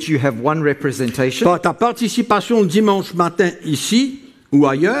language, you have one representation. Par ta participation le dimanche matin ici ou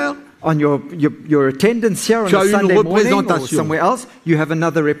ailleurs, On your attendance here on Tu as a une Sunday morning or représentation. somewhere else, you have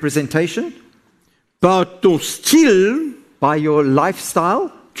another representation. par ton style, By your lifestyle,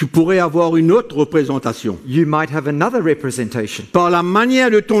 tu pourrais avoir une autre représentation. you might have another representation. Par la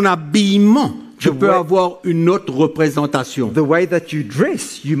manière de ton habillement, tu The peux way- avoir une autre représentation. The way that you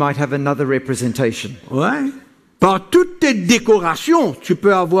dress, you might have another representation. Ouais. Par toutes tes décorations, tu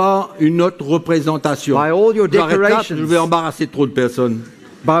peux avoir une autre représentation. By all your J'arrête là, decorations. je vais embarrasser trop de personnes.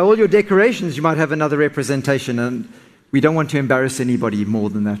 By all your decorations, you might have another representation, and we don't want to embarrass anybody more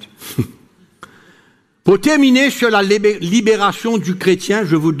than that. Pour terminer sur la libération du chrétien,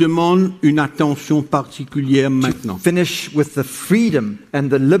 je vous demande une attention particulière maintenant. Finish with the freedom and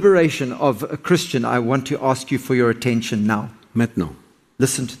the liberation of a Christian. I want to ask you for your attention now. Maintenant.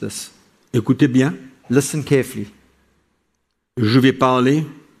 Listen to this. Écoutez bien, Listen carefully. je vais parler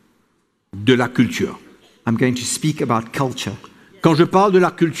de la culture. I'm going to speak about culture. Quand je parle de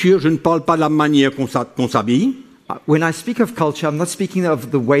la culture, je ne parle pas de la manière qu'on s'habille. When I speak of culture, I'm not speaking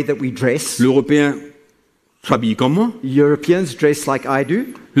of the way that we dress. L'Européen s'habille comme moi. Europeans dress like I do.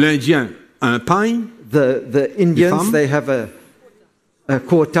 L'Indien a un pagne. The Indians, femmes. they have a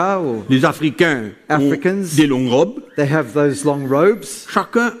kurta, or Les Africains Africans. ont des longues robes. they have those long robes.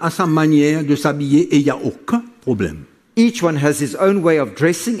 Chacun a sa manière de s'habiller et il n'y a aucun problème. Each one has his own way of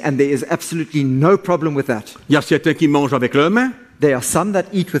dressing, and there is absolutely no problem with that. Il y a certains qui mangent avec leurs mains. There are some that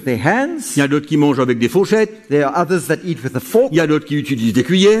eat with their hands. Il y a d'autres qui mangent avec des fourchettes. There are others that eat with a fork. Il y a d'autres qui utilisent des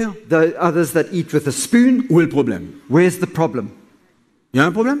cuillères. There are others that eat with a spoon. Où est le problème? Where's the problem? Il y a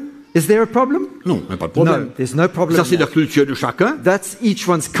un problème? Is there a problem? Non, il n'y a pas de problème. No, there's no problem. Ça, c'est la there. culture de chacun. That's each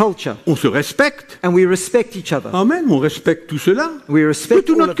one's culture, On se respecte. and we respect each other. Amen. On respecte tout cela. We De respect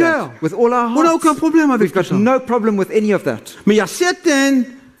tout all notre of that cœur. with all our On n'a hearts. aucun problème avec We've tout got ça. no problem with any of that. Mais il y a certaines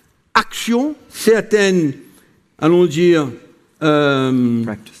actions, certaines, allons dire,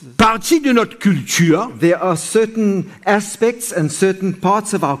 Practices. parties de notre culture There are certain aspects and certain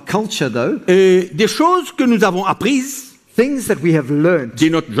parts of our culture, though, et des choses que nous avons apprises things that we have learned dès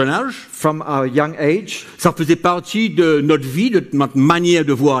notre jeune âge. from our young age, Ça faisait partie de notre vie, de notre manière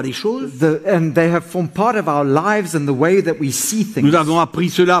de voir les choses. and they have formed part of our lives and the way that we see things. Nous avons appris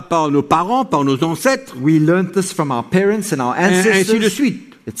cela par nos parents, par nos ancêtres, We learned this from our parents and our et ainsi de ancestors,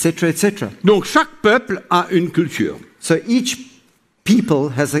 suite. etc., etc. Donc chaque peuple a une culture. So each people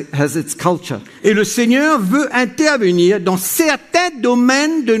has its culture. Et le Seigneur veut intervenir dans certains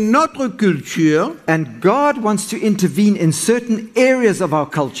domaines de notre culture And God wants to intervene in certain areas of our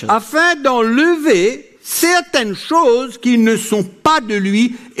culture afin d'enlever certaines choses qui ne sont pas de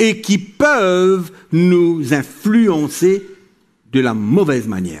lui et qui peuvent nous influencer de la mauvaise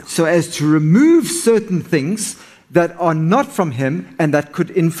manière. so as to remove certain things that are not from Him and that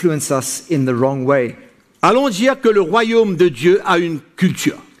could influence us in the wrong way. Allons dire que le royaume de Dieu a une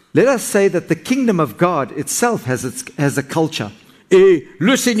culture. Let us say that the kingdom of God itself has a culture. Et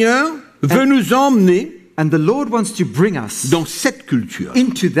le Seigneur veut nous emmener And the Lord wants to bring us dans cette culture.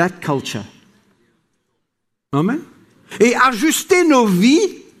 into that culture. Amen. Et ajuster nos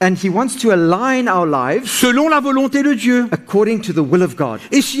vies And He wants to align our lives selon la volonté de Dieu. according to the will of God.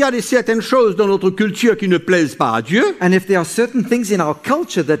 Et s'il y a certaines choses dans notre culture qui ne plaisent pas à Dieu, And if there are certain things in our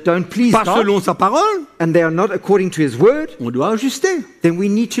culture that don't please pas God, selon sa parole, and they are not according to His word, on doit ajuster. then we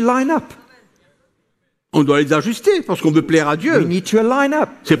need to line up. On doit les ajuster parce qu'on veut plaire à We Dieu. need to align up.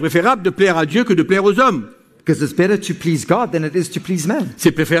 C'est préférable de plaire à Dieu que de plaire aux hommes. Because it's better to please God than it is to please man.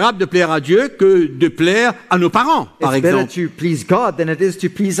 C'est préférable de plaire à Dieu que de plaire à nos parents, par It's better exemple. to please God than it is to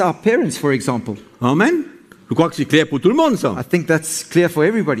please our parents, for example. Amen. Je crois que c'est clair pour tout le monde, ça. I think that's clear for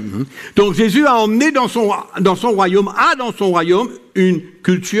everybody. Donc Jésus a emmené dans son royaume, une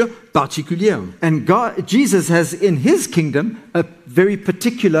culture particulière. And Jesus has in His kingdom a very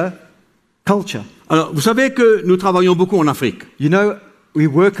particular culture. Alors, vous savez que nous travaillons beaucoup en Afrique. You know, we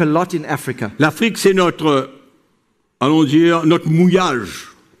work a lot in Africa. L'Afrique, c'est notre, allons dire, notre mouillage.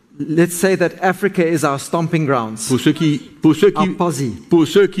 Let's say that Africa is our stomping grounds. Pour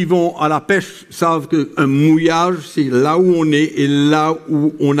ceux qui vont à la pêche savent qu'un mouillage, c'est là où on est et là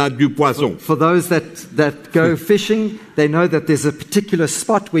où on a du poisson. For those that go fishing, they know that there's a particular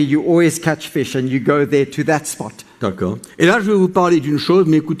spot where you always catch fish and you go there to that spot. D'accord. Et là, je vais vous parler d'une chose,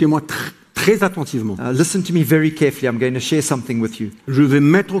 mais écoutez-moi très attentivement. Listen to me very carefully. I'm going to share something with you. Je vais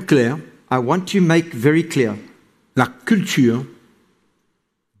mettre au clair I want to make very clear la culture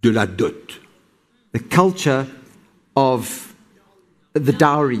de la dot. the culture of the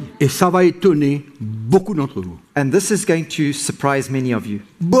dowry. Et ça va étonner beaucoup d'entre vous. And this is going to surprise many of you.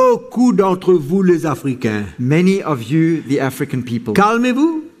 Beaucoup d'entre vous, les Africains. Many of you, the African people.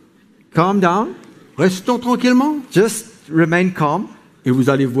 Calmez-vous, Calm down. restons tranquillement, Just remain calm. et vous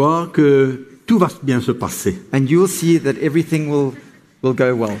allez voir que tout va bien se passer. And you will see that everything will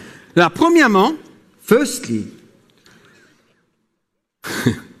go well. Là, premièrement, Firstly,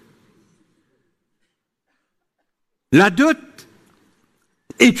 la dot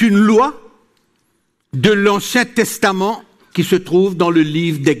est une loi de l'Ancien Testament qui se trouve dans le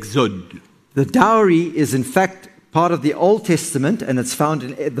livre d'Exode. The dowry is in fact part of the Old Testament and it's found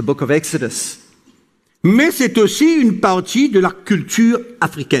in the book of Exodus. Mais c'est aussi une partie de la culture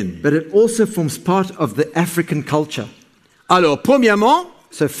africaine. But it also forms part of the African culture. Alors, premièrement,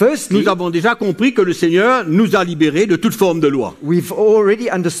 So firstly, nous avons déjà compris que le Seigneur nous a libérés de toute forme de loi. we've already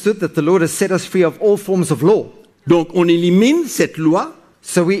understood that the Lord has set us free of all forms of law. Donc, on élimine cette loi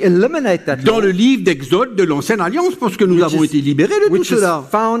So we eliminate that dans law, le livre d'Exode de l'Ancienne Alliance parce que nous Which avons is- été libérés de tout which is cela.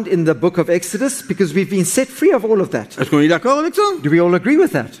 found in the book of Exodus because we've been set free of all of that. Est-ce qu'on est d'accord avec ça? Do we all agree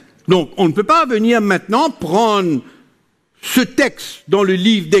with that? Donc, on ne peut pas venir maintenant prendre ce texte dans le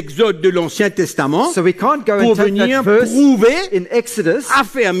livre d'Exode de l'Ancien Testament So we can't go pour and take venir that verse prouver, in Exodus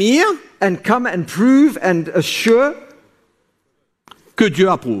affermir and come and prove and assure que Dieu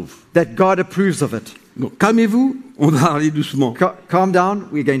approuve. that God approves of it. Donc, calmez-vous, on va aller doucement. Calm down,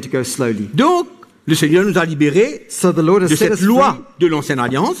 we're going to go slowly. Donc, le Seigneur nous a libérés So the Lord has de set cette us free. loi de l'Ancienne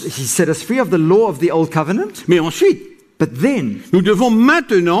Alliance, He set us free of the law of the Old Covenant. mais ensuite, But then, nous devons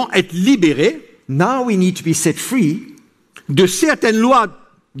maintenant être libérés now we need to be set free de certaines lois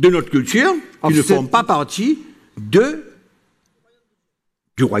de notre culture qui Of ne certain- forment pas partie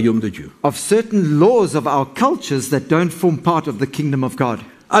du royaume de Dieu. of certain laws of our cultures that don't form part of the kingdom of God.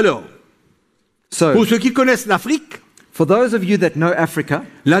 Alors, So, pour ceux qui connaissent l'Afrique, for those of you that know Africa,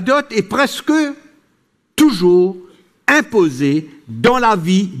 la dot est presque toujours imposée dans la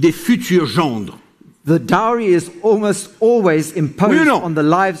vie des futurs gendres. the dowry is almost always imposed Oui ou non? on the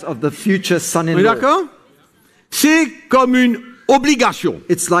lives of the future On est son-in-law. d'accord? C'est comme une obligation.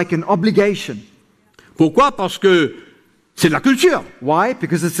 It's like an obligation. Pourquoi? Parce que c'est de la culture. Why?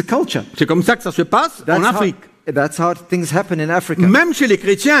 Because it's a culture. C'est comme ça que ça se passe en Afrique. That's how things happen in Africa. Même chez les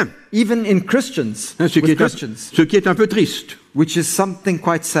chrétiens, Even in Christians, hein, ce qui with est Christians, ce qui est un peu triste. which is something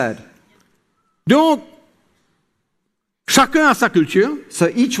quite sad. Donc, chacun a sa culture So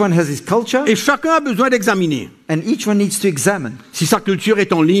each one has his culture, et chacun a besoin d'examiner and each one needs to examine si sa culture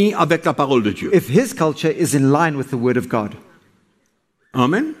est en ligne avec la parole de Dieu. if his culture is in line with the Word of God.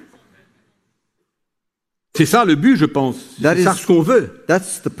 Amen. C'est ça le but, je pense. That C'est ça is- ce qu'on veut.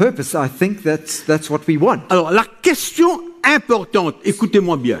 That's the purpose. I think that's what we want. Alors, la question importante,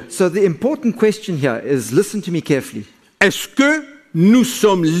 écoutez-moi bien, So the important question here is, listen to me carefully. est-ce que nous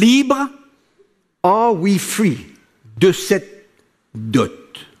sommes libres Are we free de cette dot?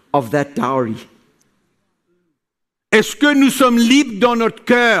 of that dowry? Est-ce que nous sommes libres dans notre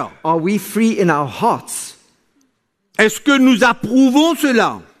cœur? Are we free in our hearts? Est-ce que nous approuvons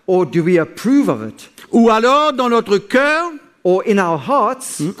cela? Or do we approve of it? Ou alors, dans notre cœur, Or in our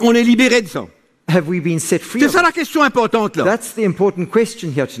hearts, on est libéré de ça? have we been set free C'est of ça it? la question importante là. That's the important question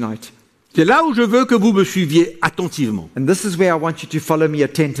here tonight. C'est là où je veux que vous me suiviez attentivement. And this is where I want you to follow me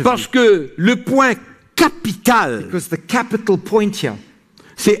attentively. Parce que le point capital, Because the capital point here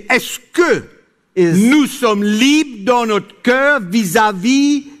c'est est-ce que is, nous sommes libres dans notre cœur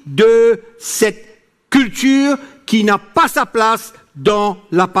vis-à-vis de cette culture qui n'a pas sa place dans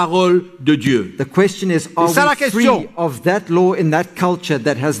la parole de Dieu. the question is, are C'est ça la we question. free of that law in that culture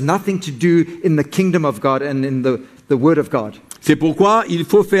that has nothing to do in the kingdom of God and in the word of God? C'est pourquoi il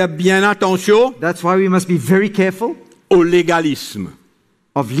faut faire bien attention That's why we must be very careful au légalisme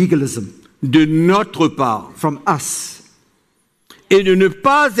of legalism de notre part from us et de ne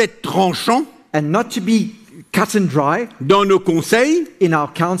pas être tranchant and not to be cut and dry dans nos conseils, in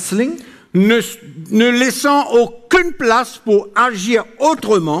our counseling ne laissant aucune place pour agir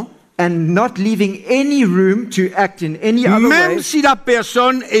autrement, and not leaving any room to act in any other même way, si la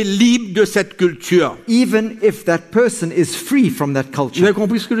personne est libre de cette culture. even if that person is free from that Vous culture. avez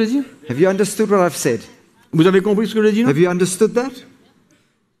compris ce que je dis? Have you understood what I've said? Vous avez compris ce que je dis? Non? Have you understood that?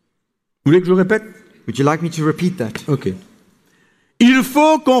 Vous voulez que je répète? Would you like me to repeat that? Ok. Il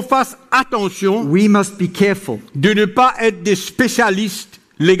faut qu'on fasse attention We must be careful de ne pas être des spécialistes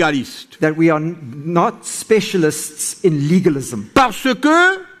légalistes. that we are not specialists in legalism, Parce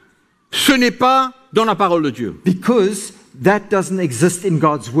que ce n'est pas dans la parole de Dieu. because that doesn't exist in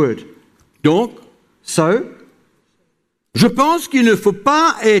God's word. Donc, So, je pense qu'il ne faut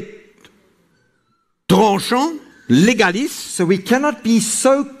pas être tranchant, légaliste. so we cannot be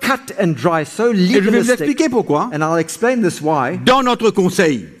so cut and dry, so Et je vais vous legalistic, expliquer pourquoi. and I'll explain this why, Dans notre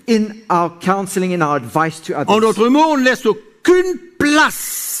conseil. in our counseling, in our advice to En others. d'autres mots, on ne laisse aucune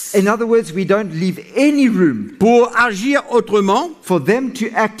place In other words, we don't leave any room pour agir autrement, for them to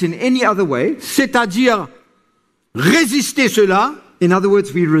act in any other way. c'est-à-dire résister cela In other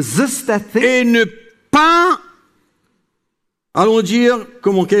words, we resist that thing et ne pas, allons dire,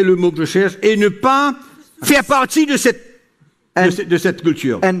 comment quel est le mot que je cherche, et ne pas faire partie de cette de cette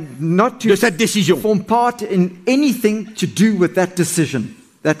culture, and not de to cette décision. form part in anything to do with that decision,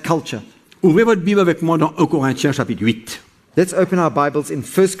 that culture. Ouvrez votre Bible avec moi dans 1 Corinthiens chapitre 8. Let's open our Bibles in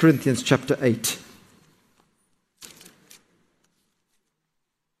 1 Corinthians chapter 8.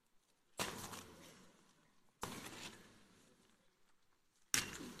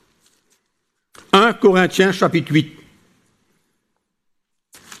 « 1 Corinthiens chapitre 8.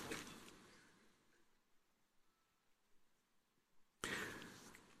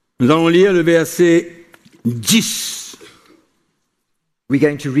 Nous allons lire le verset 10. We're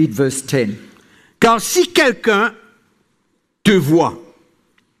going to read verse 10. Car si quelqu'un te voit,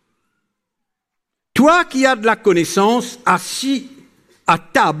 toi qui as de la connaissance, assis à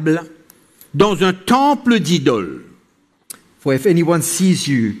table dans un temple d'idoles, For if anyone sees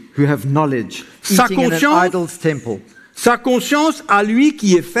you who have knowledge, Sa eating in an conscience- idol's temple, sa conscience à lui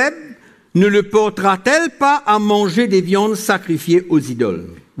qui est faible ne le portera-t-elle pas à manger des viandes sacrifiées aux idoles?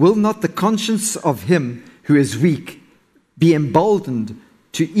 will not the conscience of him who is weak be emboldened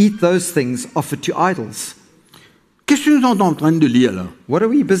to eat those things offered to idols? Qu'est-ce que nous sommes en train de lire là? What are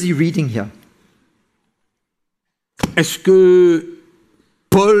we busy reading here? Est-ce que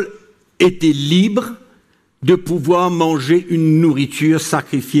Paul était libre de pouvoir manger une nourriture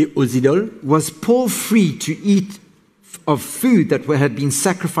sacrifiée aux idoles? Was Paul free to eat of food that had been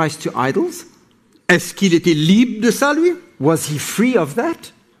sacrificed to idols? Est-ce qu'il était libre de ça, lui? Was he free of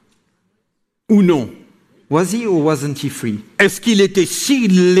that? Ou non? Was he or wasn't he free? Est-ce qu'il était si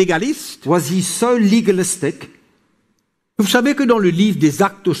légaliste? Was he so legalistic? Vous savez que dans le livre des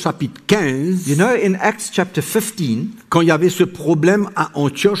Actes au chapitre 15, You know, in Acts chapter 15, quand il y avait ce problème à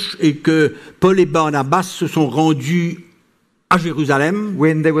Antioche et que Paul et Barnabas se sont rendus à Jérusalem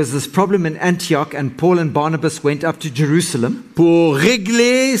when there was this problem in Antioch and Paul and Barnabas went up to Jerusalem pour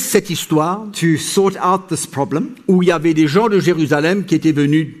régler cette histoire, to sort out this problem, où il y avait des gens de Jérusalem qui étaient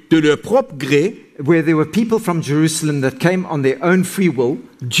venus de leur propre gré where there were people from Jerusalem that came on their own free will,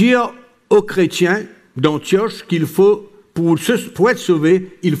 dire aux chrétiens d'Antioche qu'il faut, pour être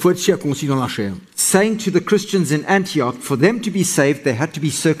sauvé, il faut être circoncis dans la chair. saying to the Christians in Antioch, for them to be saved, they had to be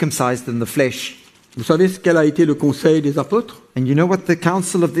circumcised in the flesh. Vous savez ce quel a été le conseil des apôtres? And you know what the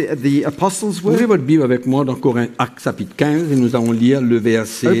council of the apostles Ouvrez were? votre Bible avec moi dans Actes chapitre 15 et nous allons lire le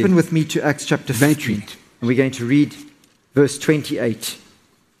verset Open with me to Acts chapter 15. 28. And we're going to read verse 28.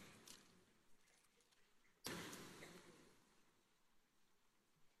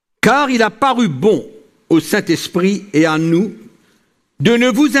 Car il a paru bon au Saint-Esprit et à nous de ne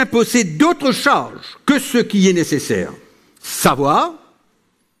vous imposer d'autre charge que ce qui est nécessaire, savoir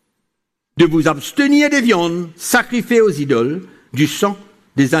de vous abstenir des viandes sacrifiées aux idoles, du sang,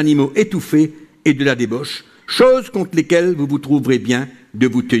 des animaux étouffés et de la débauche, choses contre lesquelles vous vous trouverez bien de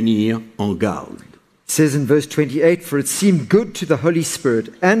vous tenir en garde. It says in verse 28, For it seemed good to the Holy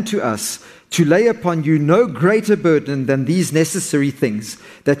Spirit and to us to lay upon you no greater burden than these necessary things,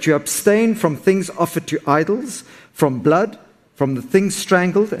 that you abstain from things offered to idols, from blood, from the things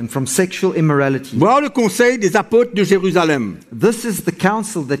strangled, and from sexual immorality. Voir le conseil des apôtres de Jérusalem. This is the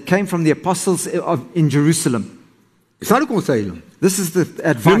counsel that came from the apostles in Jerusalem. C'est ça le conseil. Là. This is the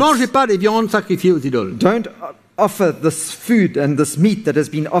Ne mangez advice. pas des viandes sacrifiées aux idoles. Don't offer this food and this meat that has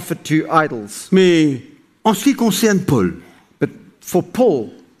been offered to idols. Mais en ce qui concerne Paul, But for Paul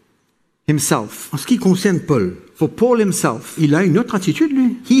himself, en ce qui concerne Paul, for Paul himself, il a une autre attitude,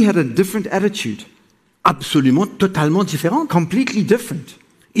 lui. he had a different attitude, Absolument, totalement différente. completely different.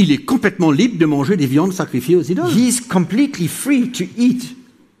 Il est complètement libre de manger des viandes sacrifiées aux idoles. He's completely free to eat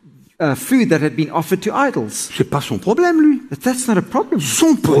food that had been offered to idols. C'est pas son problème, lui. But that's not a problem.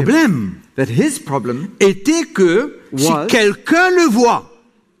 Son problème But his problem était que si Was- quelqu'un le voit,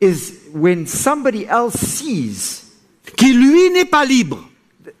 is when somebody else sees qui lui n'est pas libre,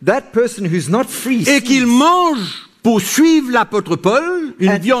 that person who's not free et qu'il sees, mange pour suivre l'apôtre Paul une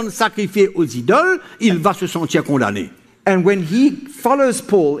And- viande sacrifiée aux idoles, il va se sentir condamné. and when he follows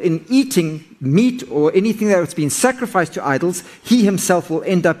Paul in eating meat or anything that's been sacrificed to idols, he himself will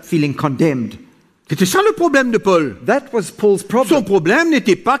end up feeling condemned. C'était ça le problème de Paul. That was Paul's Son problem. problème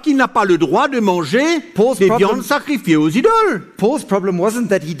n'était pas qu'il n'a pas le droit de manger Paul's des problem- viandes sacrifiées aux idoles. Paul's problem wasn't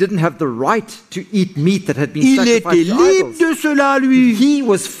that he didn't have the right to eat meat that had been Il était sacrificed to libre idols. de cela, lui. He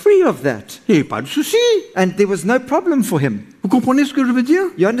was free of that, Il n'y a pas de souci. and there was no problem for him. Vous comprenez ce que je veux dire?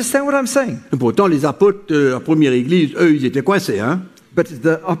 You understand what I'm saying? Et pourtant, les apôtres de la première église, eux, ils étaient coincés. Hein? But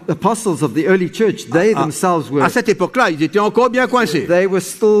the apostles of the early church, they themselves were À cette époque-là, ils étaient encore bien coincés. they were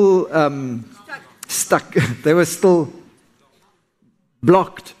still stuck. They were still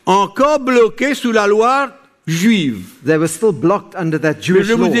blocked. Encore bloqués sous la loi juive. They were still blocked under that Mais Jewish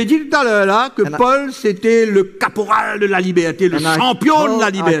je vous law. ai dit tout à l'heure là que And I- Paul c'était le caporal de la liberté, le And champion de la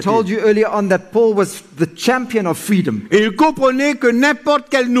I liberté. told you earlier on that Paul was the champion of freedom. Et il comprenait que n'importe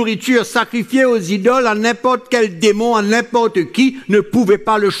quelle nourriture sacrifiée aux idoles, à n'importe quel démon, à n'importe qui, ne pouvait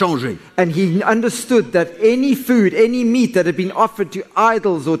pas le changer. And he understood that any food, any meat that had been offered to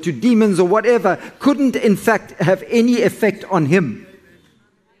idols or to demons or whatever couldn't in fact have any effect on him.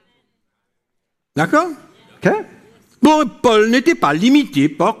 D'accord? Okay? Bon, Paul n'était pas limité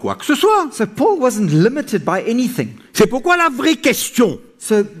par quoi que ce soit. So Paul wasn't limited by anything. C'est pourquoi la vraie question,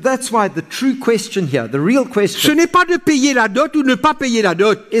 So that's why the true question here, the real ce question, n'est pas de payer la dot ou ne pas payer la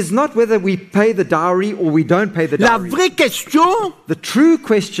dot. is not whether we pay the dowry or we don't pay the La dowry. vraie question, The true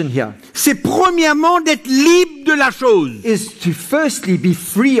question here c'est premièrement d'être libre de la chose. is to firstly be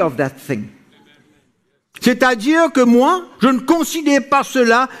free of that thing. C'est-à-dire que moi, je ne considère pas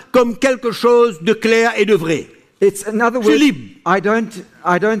cela comme quelque chose de clair et de vrai. It's in other Je suis words, libre.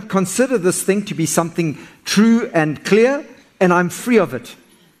 I don't consider this thing to be something true and clear, and I'm free of it.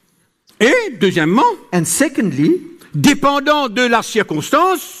 Et deuxièmement, And secondly, dépendant de la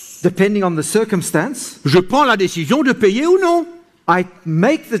circonstance, depending on the circumstance, je prends la décision de payer ou non. I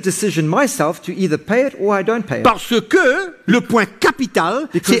make the decision myself to either pay it or I don't pay it. Parce que le point capital,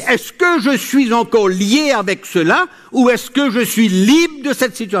 Because- c'est est-ce que je suis encore lié avec cela ou est-ce que je suis libre de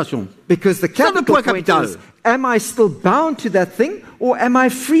cette situation? Because the Ça, le capital point point capital. is, am I still bound to that thing or am I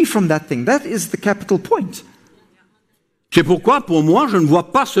free from that thing? That is the capital point. C'est pourquoi, pour moi, je ne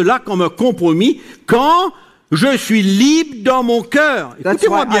vois pas cela comme un compromis quand je suis libre dans mon cœur. That's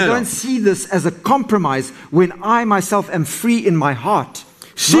Écoutez-moi why I bien. là. don't see this as a compromise when I myself am free in my heart.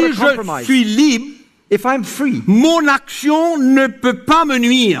 Si Not a je compromise. suis libre, If I'm free, mon action ne peut pas me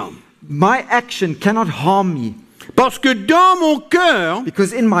nuire. my action cannot harm me Parce que dans mon cœur,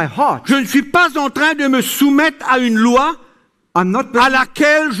 because in my heart, je ne suis pas en train de me soumettre à une loi I'm not à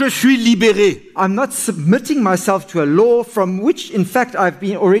laquelle je suis libéré. submitting myself to a law from which in fact I've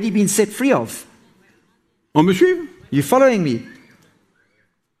already been set free of. On me suit? You following me?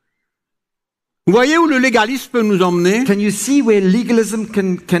 Vous voyez où le légalisme peut nous emmener? Can you see where legalism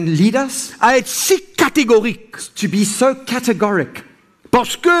can lead us? À être si catégorique. To be so categoric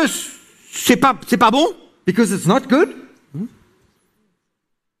Parce que c'est pas bon? because it's not good,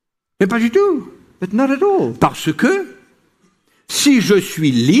 Mais pas du tout. but not at all. Parce que si je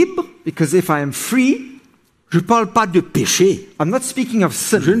suis libre, Because if I am free, je ne parle pas de péché. I'm not speaking of Je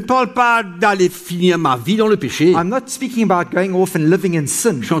sin. ne parle pas d'aller finir ma vie dans le péché. I'm not speaking about going off and living in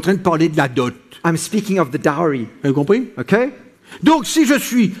sin. Je suis en train de parler de la dot. I'm speaking of the dowry. Vous avez compris? Okay? Donc si je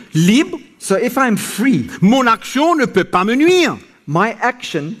suis libre, So if I'm free, mon action ne peut pas me nuire. my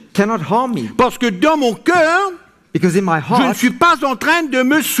action cannot harm me. Parce que dans mon cœur, Because in my je ne heart, suis pas en train de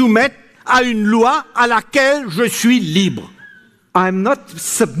me soumettre à une loi à laquelle je suis libre. I'm not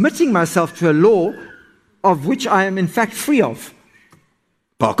submitting myself to a law of which I am in fact free of.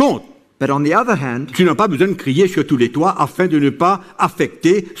 Par contre, But on the other hand, tu n'as pas besoin de crier sur tous les toits afin de ne pas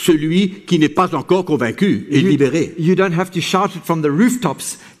affecter celui qui n'est pas encore convaincu et libéré. you don't have to shout it from the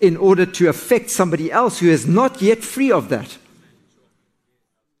rooftops in order to affect somebody else who is not yet free of that.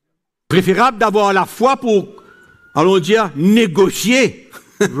 Préférable d'avoir la foi pour, allons dire, négocier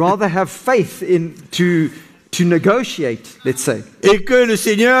Rather have faith in to negotiate, let's say, et que le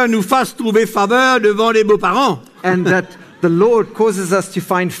Seigneur nous fasse trouver faveur devant les beaux-parents. and that the Lord causes us to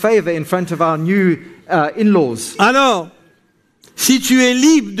find favor in front of our new in-laws. Alors, si tu es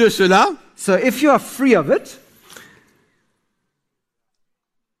libre de cela, So if you are free of it,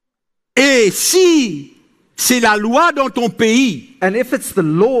 et si c'est la loi dans ton pays, and if it's the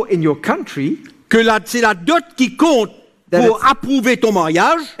law in your country, que c'est la dot qui compte That pour it's- approuver ton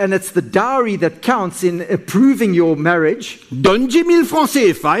mariage, and it's the dowry that counts in approving your marriage, donne 10 000 francs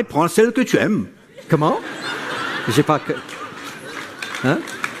CFA et prends celle que tu aimes. comment? J'ai pas que... Hein?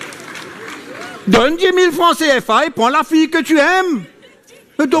 Donne 10 000 francs CFA et prends la fille que tu aimes.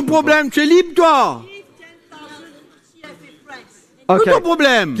 C'est ton problème, tu es libre toi. C'est Okay. ton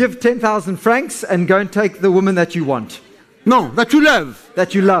problème. Give 10,000 francs and go and take the woman that you want, Non, that you love, that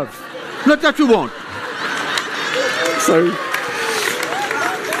you love. not that you want. Sorry.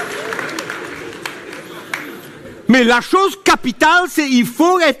 Mais la chose capitale, c'est il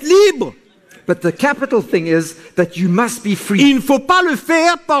faut être libre. But the capital thing is that you must be free. Il ne faut pas le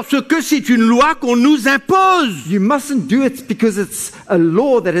faire parce que c'est une loi qu'on nous impose. You mustn't do it because it's a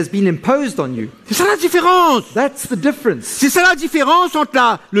law that has been imposed on you. C'est ça la différence. That's the difference. C'est ça la différence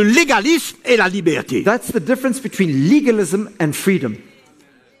entre le légalisme et la liberté. That's the difference between legalism and freedom.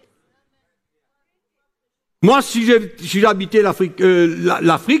 Moi, si j'habitais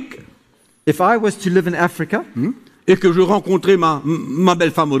l'Afrique, If I was to live in Africa et que je rencontrais ma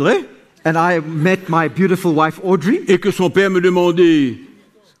belle femme Audrey, and I met my beautiful wife Audrey, et que son père me demandait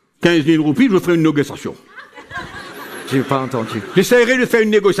 15 000 roupies, je ferais une négociation. j'ai pas entendu. J'essaierai de faire une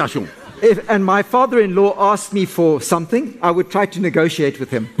négociation. And my father-in-law asked me for something, I would try to negotiate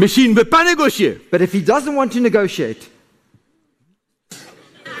with him. Mais s'il ne veut pas négocier, But if he doesn't want to negotiate,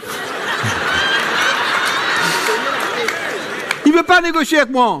 il ne veut pas négocier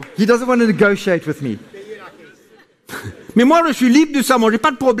avec moi. he doesn't want to negotiate with me. Mais moi, je suis libre de ça. Moi, j'ai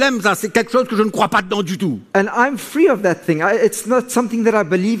pas de problème. Ça, c'est quelque chose que je ne crois pas dedans du tout. And I'm free of that thing. It's not something that I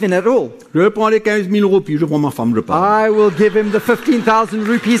believe in at all. Je prends les 15 000 roupies, je prends ma femme, je pars. I will give him the 15,000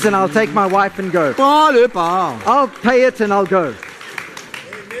 rupees and I'll take my wife and go. Prends-le, pars. I'll pay it and I'll go.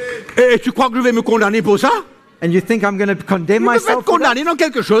 Et tu crois que je vais me condamner pour ça? And you think I'm going to condemn Je vais myself être for that? condamné dans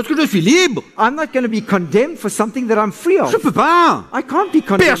quelque chose que je suis libre. I'm not going to be condemned for something that I'm free of. Je peux pas. I can't be condemned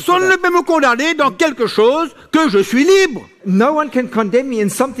for Personne ne that. peut me condamner dans quelque chose que je suis libre. No one can condemn me in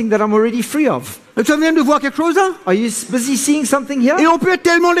something that I'm already free of. Tu viens de voir quelque chose là? Are you busy seeing something here? Et on peut être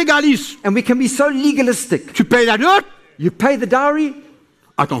tellement légaliste. And we can be so legalistic. Tu payes la dot? You pay the dowry,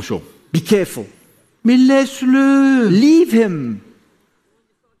 Attention. be careful. Mais laisse-le. Leave him.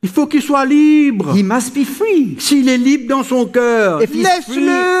 Il faut qu'il soit libre. He must be free. S'il est libre dans son cœur, If he's free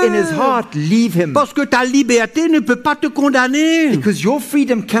in his laisse-le. heart, leave him. Parce que ta liberté ne peut pas te condamner. Because your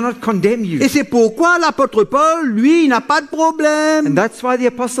freedom cannot condemn you. Et c'est pourquoi l'apôtre Paul, lui, il n'a pas de And problème. that's why the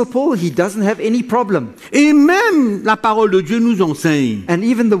Apostle Paul, he doesn't have any problem. Et même la parole de Dieu nous enseigne. And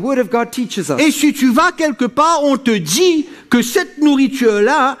even the Word of God teaches us. Et si tu vas quelque part, on te dit que cette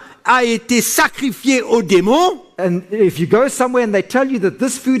nourriture-là a été sacrifiée aux démons. And if you go somewhere and they tell you that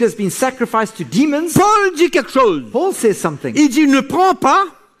this food has been sacrificed to demons, Paul dit quelque chose. Paul says something. Il dit ne prends pas,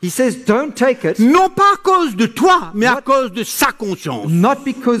 He says, don't take it, non pas à cause de toi, mais à What? cause de sa conscience. not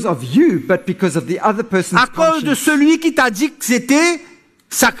because of you, but because of the other person's À cause de conscience. celui qui t'a dit que c'était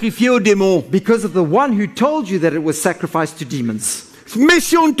sacrifié aux démons. Because of the one who told you that it was sacrificed to demons. Mais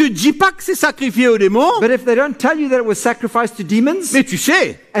si on ne te dit pas que c'est sacrifié aux démons, But if they don't tell you that it was sacrificed to demons, mais tu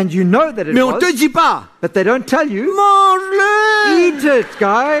sais, and you know that it mais on was, te dit pas. but they don't tell you, Mange-le! eat it,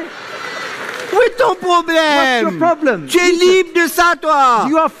 guy. Où est ton problème? What's your problem? Tu es Eat it. libre de ça, toi.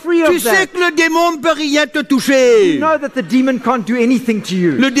 You are free Tu of sais that. que le démon ne peut rien te toucher. You know that the demon can't do anything to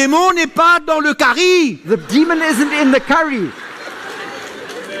you. Le démon n'est pas dans le carré. The demon isn't in the curry.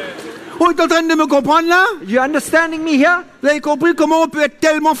 On est en train de me comprendre là? You understanding me here? Vous avez compris comment on peut être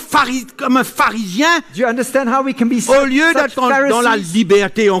tellement comme un pharisien Do you understand how we can be au lieu such d'être dans la Pharisees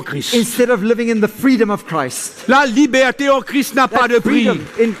liberté en Christ? instead of living in the freedom of Christ? La liberté en Christ n'a pas de That prix. freedom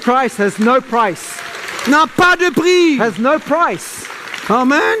in Christ has no price. N'a pas de prix. Has no price.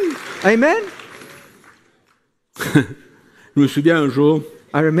 Amen. Amen? Je me souviens un jour,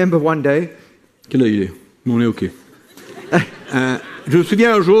 I remember one day, quelle heure il est? On est OK. Je me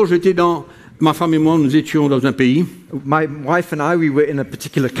souviens un jour, ma femme et moi, nous étions dans un pays my wife and I, we were in a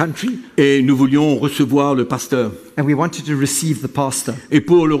particular country et nous voulions recevoir le pasteur. and we wanted to receive the pastor. Et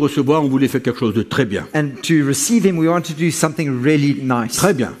pour le recevoir, on voulait faire quelque chose de très bien. And to receive him, we wanted to do something really nice.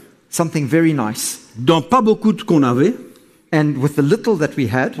 Très bien. Something very nice. Dans pas beaucoup de ce qu'on avait, And with the little that we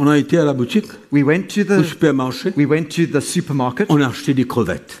had, on a été à la boutique, we went to au the supermarché, supermarket on a acheté des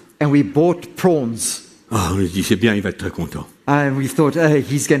crevettes. and we bought prawns. Ah, on se dit, c'est bien, il va être très content. And we thought,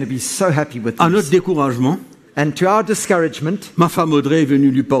 he's going to be so happy with À notre this. découragement, And to our discouragement, ma femme Audrey est venue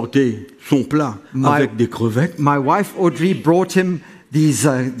lui porter son plat avec des crevettes. my wife Audrey brought him these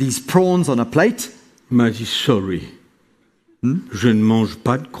prawns on a plate. Il m'a dit, sorry, je ne mange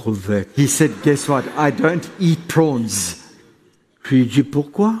pas de crevettes. He said, guess what? I don't eat prawns. Je lui ai dit,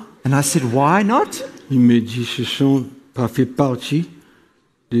 pourquoi? And I said, why not? Il me dit, ça fait partie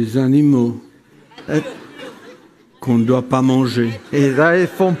des animaux qu'on ne doit pas manger. They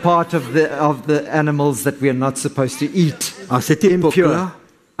form part of the animals that we are not supposed to eat. À cette Impure, époque-là,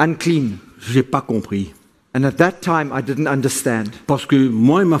 unclean. je n'ai pas compris. And at that time, I didn't understand. Parce que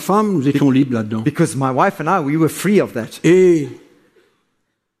moi et ma femme, nous étions libres là-dedans. Because my wife and I, we were free of that. Et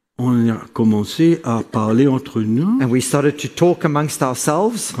on a commencé à parler entre nous. And we started to talk amongst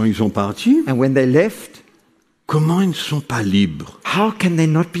ourselves. Quand ils sont partis, And when they left, comment ils ne sont pas libres? how can they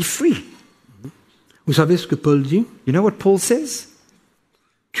not be free? Vous savez ce que Paul dit? You know what Paul says?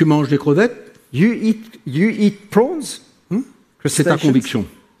 Tu manges des crevettes, You eat prawns? c'est ta Crustaceans? conviction.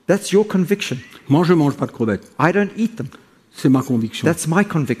 That's your conviction. Moi, je ne mange pas de crevettes. I don't eat them. C'est ma conviction. That's my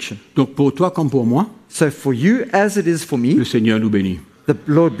conviction. Donc pour toi comme pour moi, So for you, as it is for le me, Seigneur nous bénit. the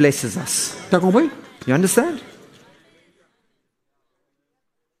Lord blesses us. T'as compris? You understand?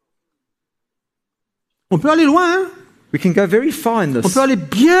 On peut aller loin, hein? We can go very far in On this. peut aller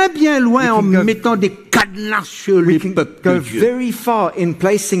bien, bien loin We en can go- mettant des cadenas sur We les can peuples go de Dieu. very far in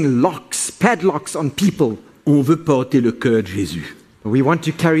placing locks, padlocks on people. On veut porter le cœur de Jésus. We want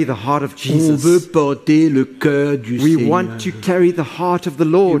to carry the heart of On veut Jesus. porter le cœur du We Seigneur. want to carry the heart of the Et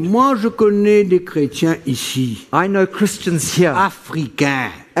Lord. moi, je connais des chrétiens ici, I know Christians here, africains,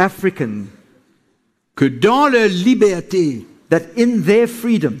 African, que dans leur liberté, that in their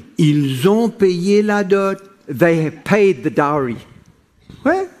freedom, ils ont payé la dot. they have paid the dowry.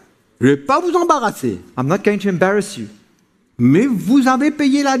 Ouais. Je ne vais pas vous embarrasser, I'm not going to embarrass you, mais vous avez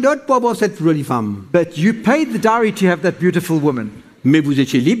payé la dot pour avoir cette jolie femme. but you paid the dowry to have that beautiful woman. Mais vous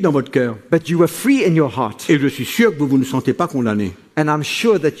étiez libre dans votre cœur. But you were free in your heart. Et je suis sûr que vous ne sentez pas condamné. And I'm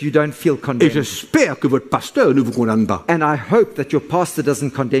sure that you don't feel Et condemned. j'espère que votre pasteur ne vous condamne pas. And I hope that your pastor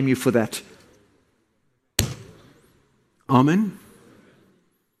doesn't condemn you for that. Amen.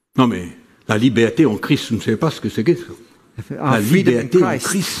 Non mais, la liberté en Christ, vous ne savez pas ce que c'est que ça. Our La freedom in liberté en Christ,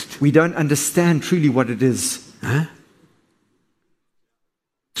 Christ. we don't understand truly what it is. Hein?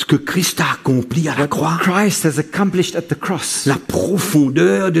 Ce que Christ a accompli à la croix. Christ has accomplished at the cross. La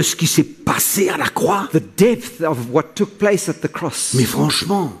profondeur de ce qui s'est passé à la croix. The depth of what took place at the cross. Mais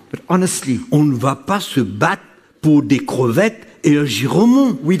franchement, But honestly, on ne va pas se battre pour des crevettes et un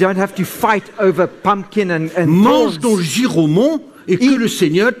giromon. we don't have to fight over pumpkin and Mange ton thorns. giromon et que le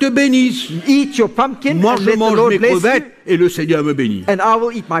Seigneur te bénisse. Eat your pumpkin Moi, and je let the mange Lord mes bless you. crevettes et le Seigneur me bénit. And I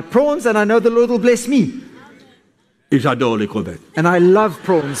will eat my prawns and I know the Lord will bless me. Et j'adore les crevettes. And I love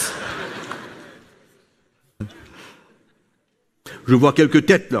prawns. Je vois quelques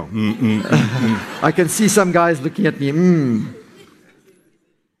têtes là. I can see some guys looking at me.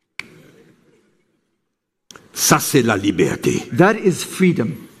 Ça, c'est la liberté. That is freedom.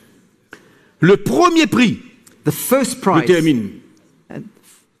 Le premier prix, The first je prize. termine,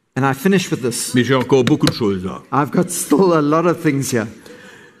 And I finish with this. mais j'ai encore beaucoup de choses là. I've got still a lot of things here.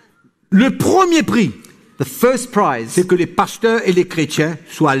 Le premier prix, The first prize c'est que les pasteurs et les chrétiens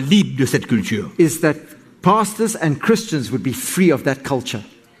soient libres de cette culture. is that pastors and Christians would be free of that culture.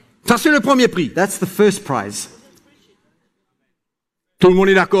 Ça, c'est le premier prix. That's the first prize. Tout le monde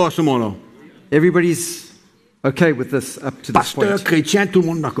est d'accord à ce moment-là. Everybody's okay with this up to this Pasteurs, point. chrétiens, tout le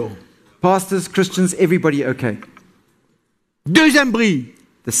monde est d'accord. Pastors, Christians, everybody okay. Deuxième prix,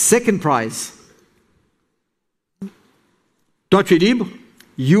 The second prize, toi tu es libre,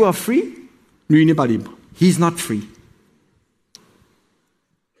 you are free, lui il n'est pas libre. he's not free.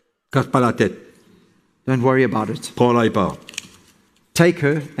 Casse pas la tête, Don't worry about it. prends-la et pars. Take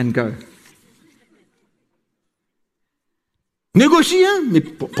her and go. Négocie, hein, mais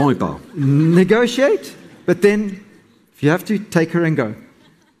prends et pars. Negotiate, but then if you have to, take her and go.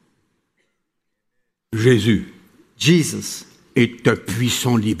 Jésus Jesus est un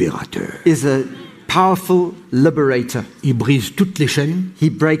puissant libérateur. is a powerful liberator. Il brise toutes les chaînes, He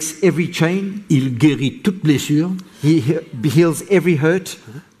breaks every chain. il guérit toute blessure, He heals every hurt.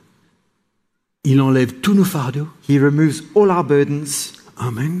 il enlève tous nos fardeaux. He removes all our burdens.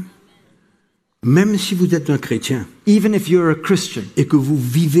 Amen. Même si vous êtes un chrétien Even if you're a Christian et que vous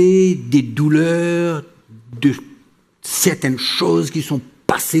vivez des douleurs de certaines choses qui sont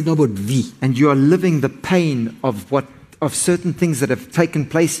passées dans votre vie, and you are living the pain of certain things that have taken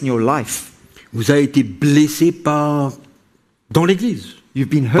place in your life, vous avez été blessé dans l'église, you've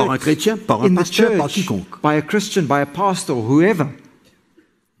been par un hurt chrétien, par un in the pasteur, par church quiconque. by a Christian, by a pastor, or whoever,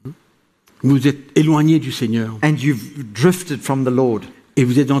 Vous êtes éloigné du Seigneur and you've drifted from the Lord, et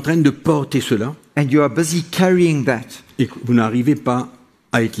vous êtes en train de porter cela and you are busy carrying that, et que vous n'arrivez pas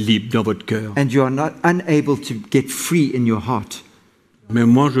à être libre dans votre cœur. and you are not unable to get free in your heart. Mais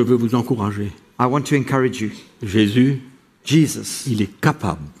moi, je veux vous encourager. I want to encourage you. Jésus, Jesus il est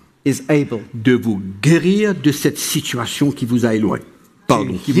capable is able de vous guérir de cette situation qui vous a éloigné.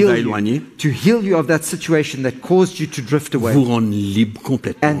 Pardon, qui vous a éloigné, to heal you of that situation that caused you to drift away vous rendre libre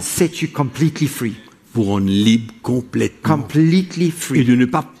complètement. and set you completely free. Vous rendre libre complètement. Completely Et free. de ne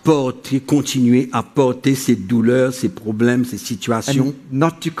pas continuer à porter ces douleurs, ces problèmes, ces situations. And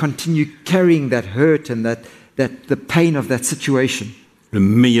not to continue carrying that hurt and the pain of that situation. Le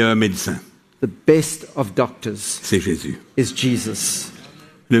meilleur médecin, The best of doctors c'est Jésus. is Jesus.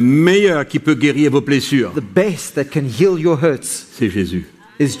 Le meilleur qui peut guérir vos blessures, The best that can heal your hurts c'est Jésus.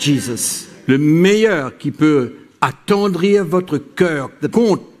 is Jesus. Le meilleur qui peut attendrir votre cœur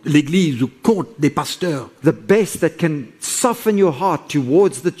contre l'Église ou contre des pasteurs, The best that can soften your heart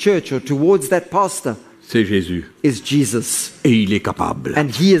towards the church or towards that pastor c'est Jésus. is Jesus. Et il est capable. And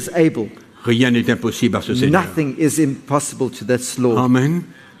he is able. Rien n'est impossible à ce Seigneur. Nothing is impossible to this Lord. Amen.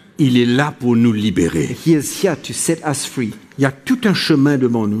 Il est là pour nous libérer. He is here to set us free. Il y a tout un chemin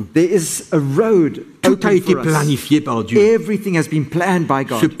devant nous. There is a road Tout Tout a open été for us. planifié par Dieu. Everything has been planned by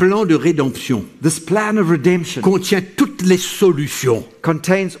Ce God. plan de rédemption This plan of redemption contient toutes les solutions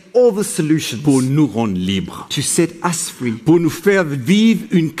contains all the solutions pour nous rendre libres, to set us free, pour nous faire vivre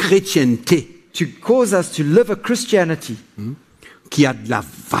une chrétienté to cause us to live a Christianity qui a de la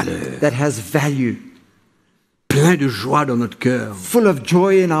valeur, that has value, plein de joie dans notre cœur. full of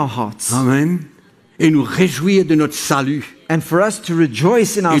joy in our hearts, Amen. Et nous réjouir de notre salut and for us to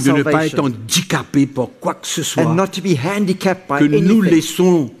rejoice in our et de ne pas être salvation handicapés par quoi que ce soit, and not to be handicapped by que nous anything,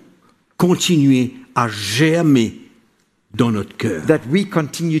 laissons continuer à germer dans notre cœur. that we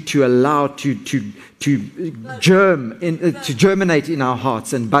continue to allow to germinate in our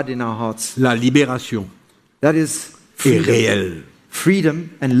hearts and bud in our hearts. La libération That is est freedom. réelle, Freedom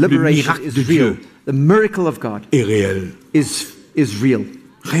and liberation miracle is de real. Dieu. The miracle of God est réelle. is real.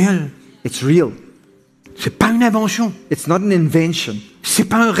 Réelle. It's real. C'est pas une invention. It's not an invention. C'est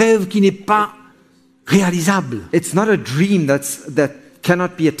pas un rêve qui n'est pas réalisable. It's not a dream that cannot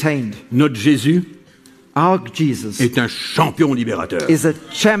be attained. Notre Jésus Our Jesus est un champion libérateur. is a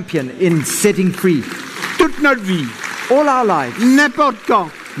champion in setting free. Toute notre vie, All our lives, n'importe quand,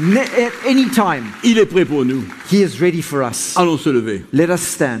 at any time, il est prêt pour nous. He is ready for us. Allons se lever. Let us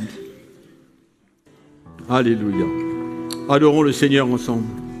stand. Alléluia. Adorons le Seigneur ensemble.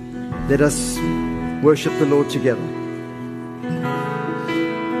 Let us worship the Lord together.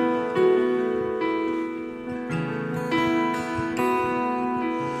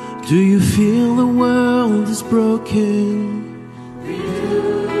 Do you feel the world is broken?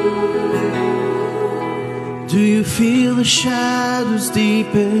 Do you feel the shadows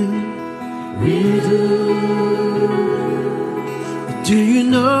deepen? We do. Do you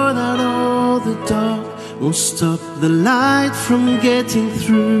know that all the dark won't stop the light from getting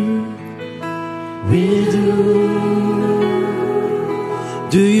through? We do.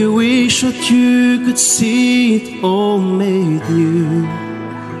 Do you wish that you could see it all made new?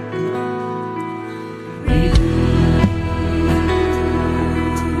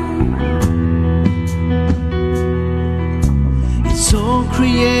 It's all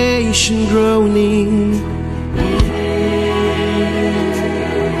creation groaning.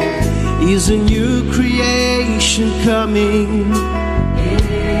 Is a new creation coming?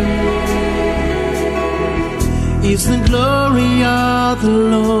 Is the glory of the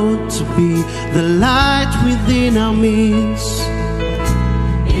Lord to be the light within our midst?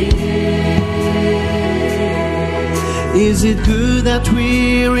 Is it good that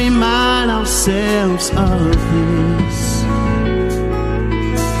we remind ourselves of this?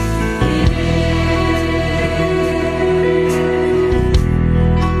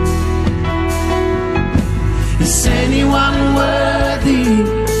 Is anyone worthy?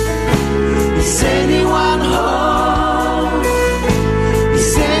 Is anyone whole?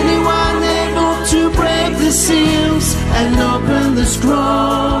 Is anyone able to break the seals and open the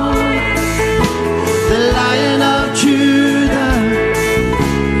scroll? The Lion of Judah,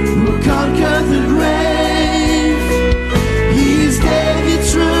 who conquered the grave. He is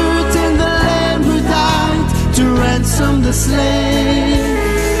David's root and the Lamb who died to ransom the slave.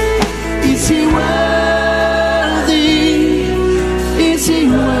 Is he worthy? Is he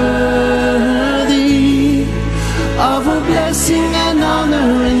worthy of a blessing and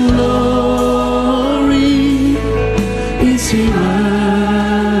honor and glory? Is he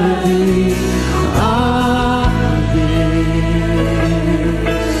worthy of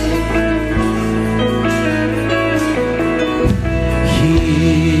this? He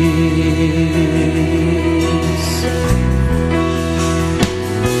is.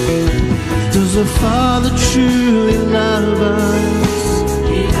 Does the Father truly love us?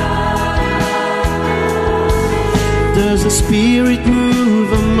 Does the Spirit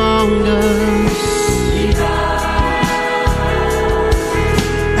move among us?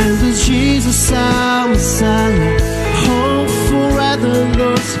 And does Jesus, our Messiah, hold forever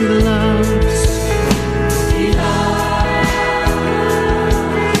those he loves?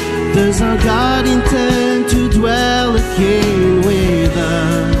 Does our God intend to dwell again with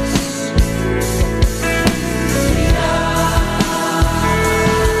us?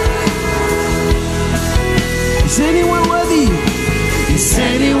 Is anyone worthy? Is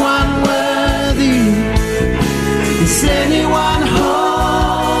anyone worthy? Is anyone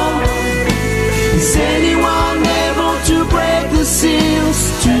whole? Is anyone able to break the seals,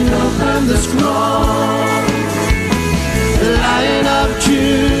 to open the scroll? The Lion of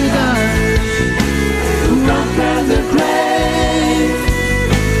Judah, who conquered the grave.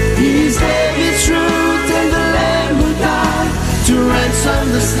 He's David's root and the Lamb who died to ransom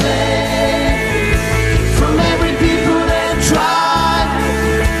the slave. From every people and tribe,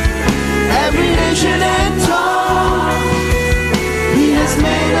 every nation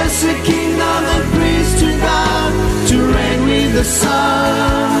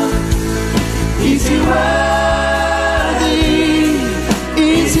Son. Is he worthy?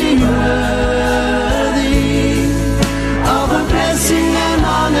 Is he worthy of a blessing and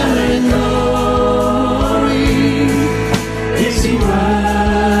honor and glory? Is he worthy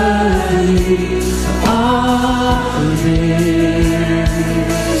of this?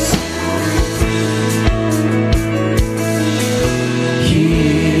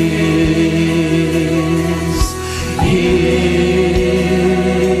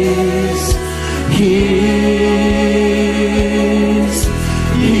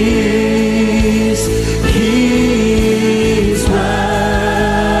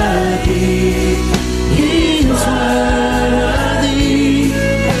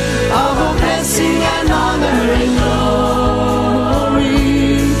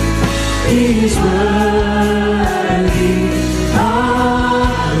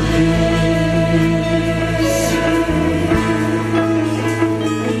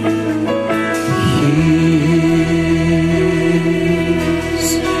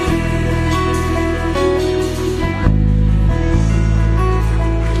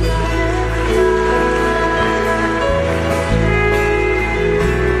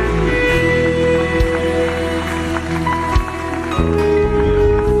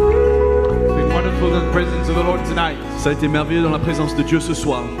 Ça a été merveilleux dans la présence de Dieu ce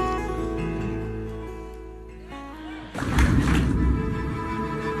soir.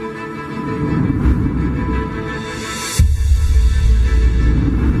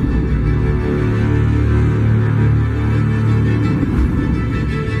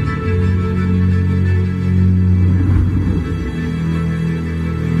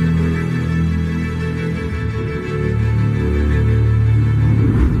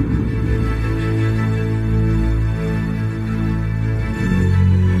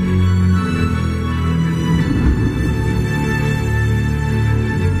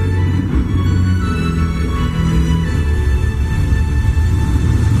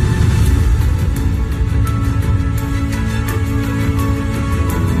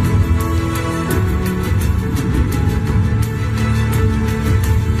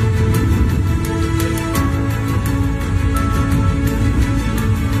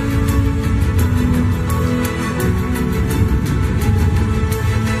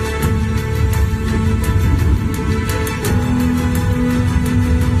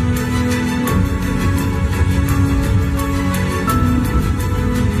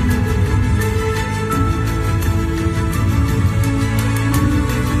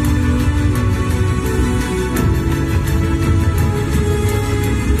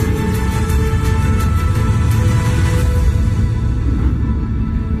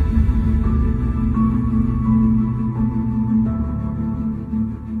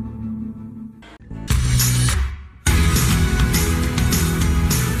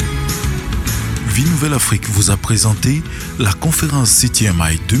 Vie Nouvelle Afrique vous a présenté la conférence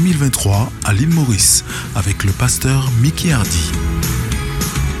CTMI 2023 à l'île Maurice avec le pasteur Mickey Hardy.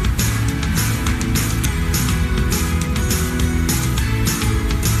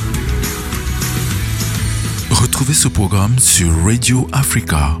 Retrouvez ce programme sur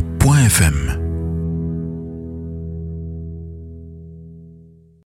radioafrica.fm.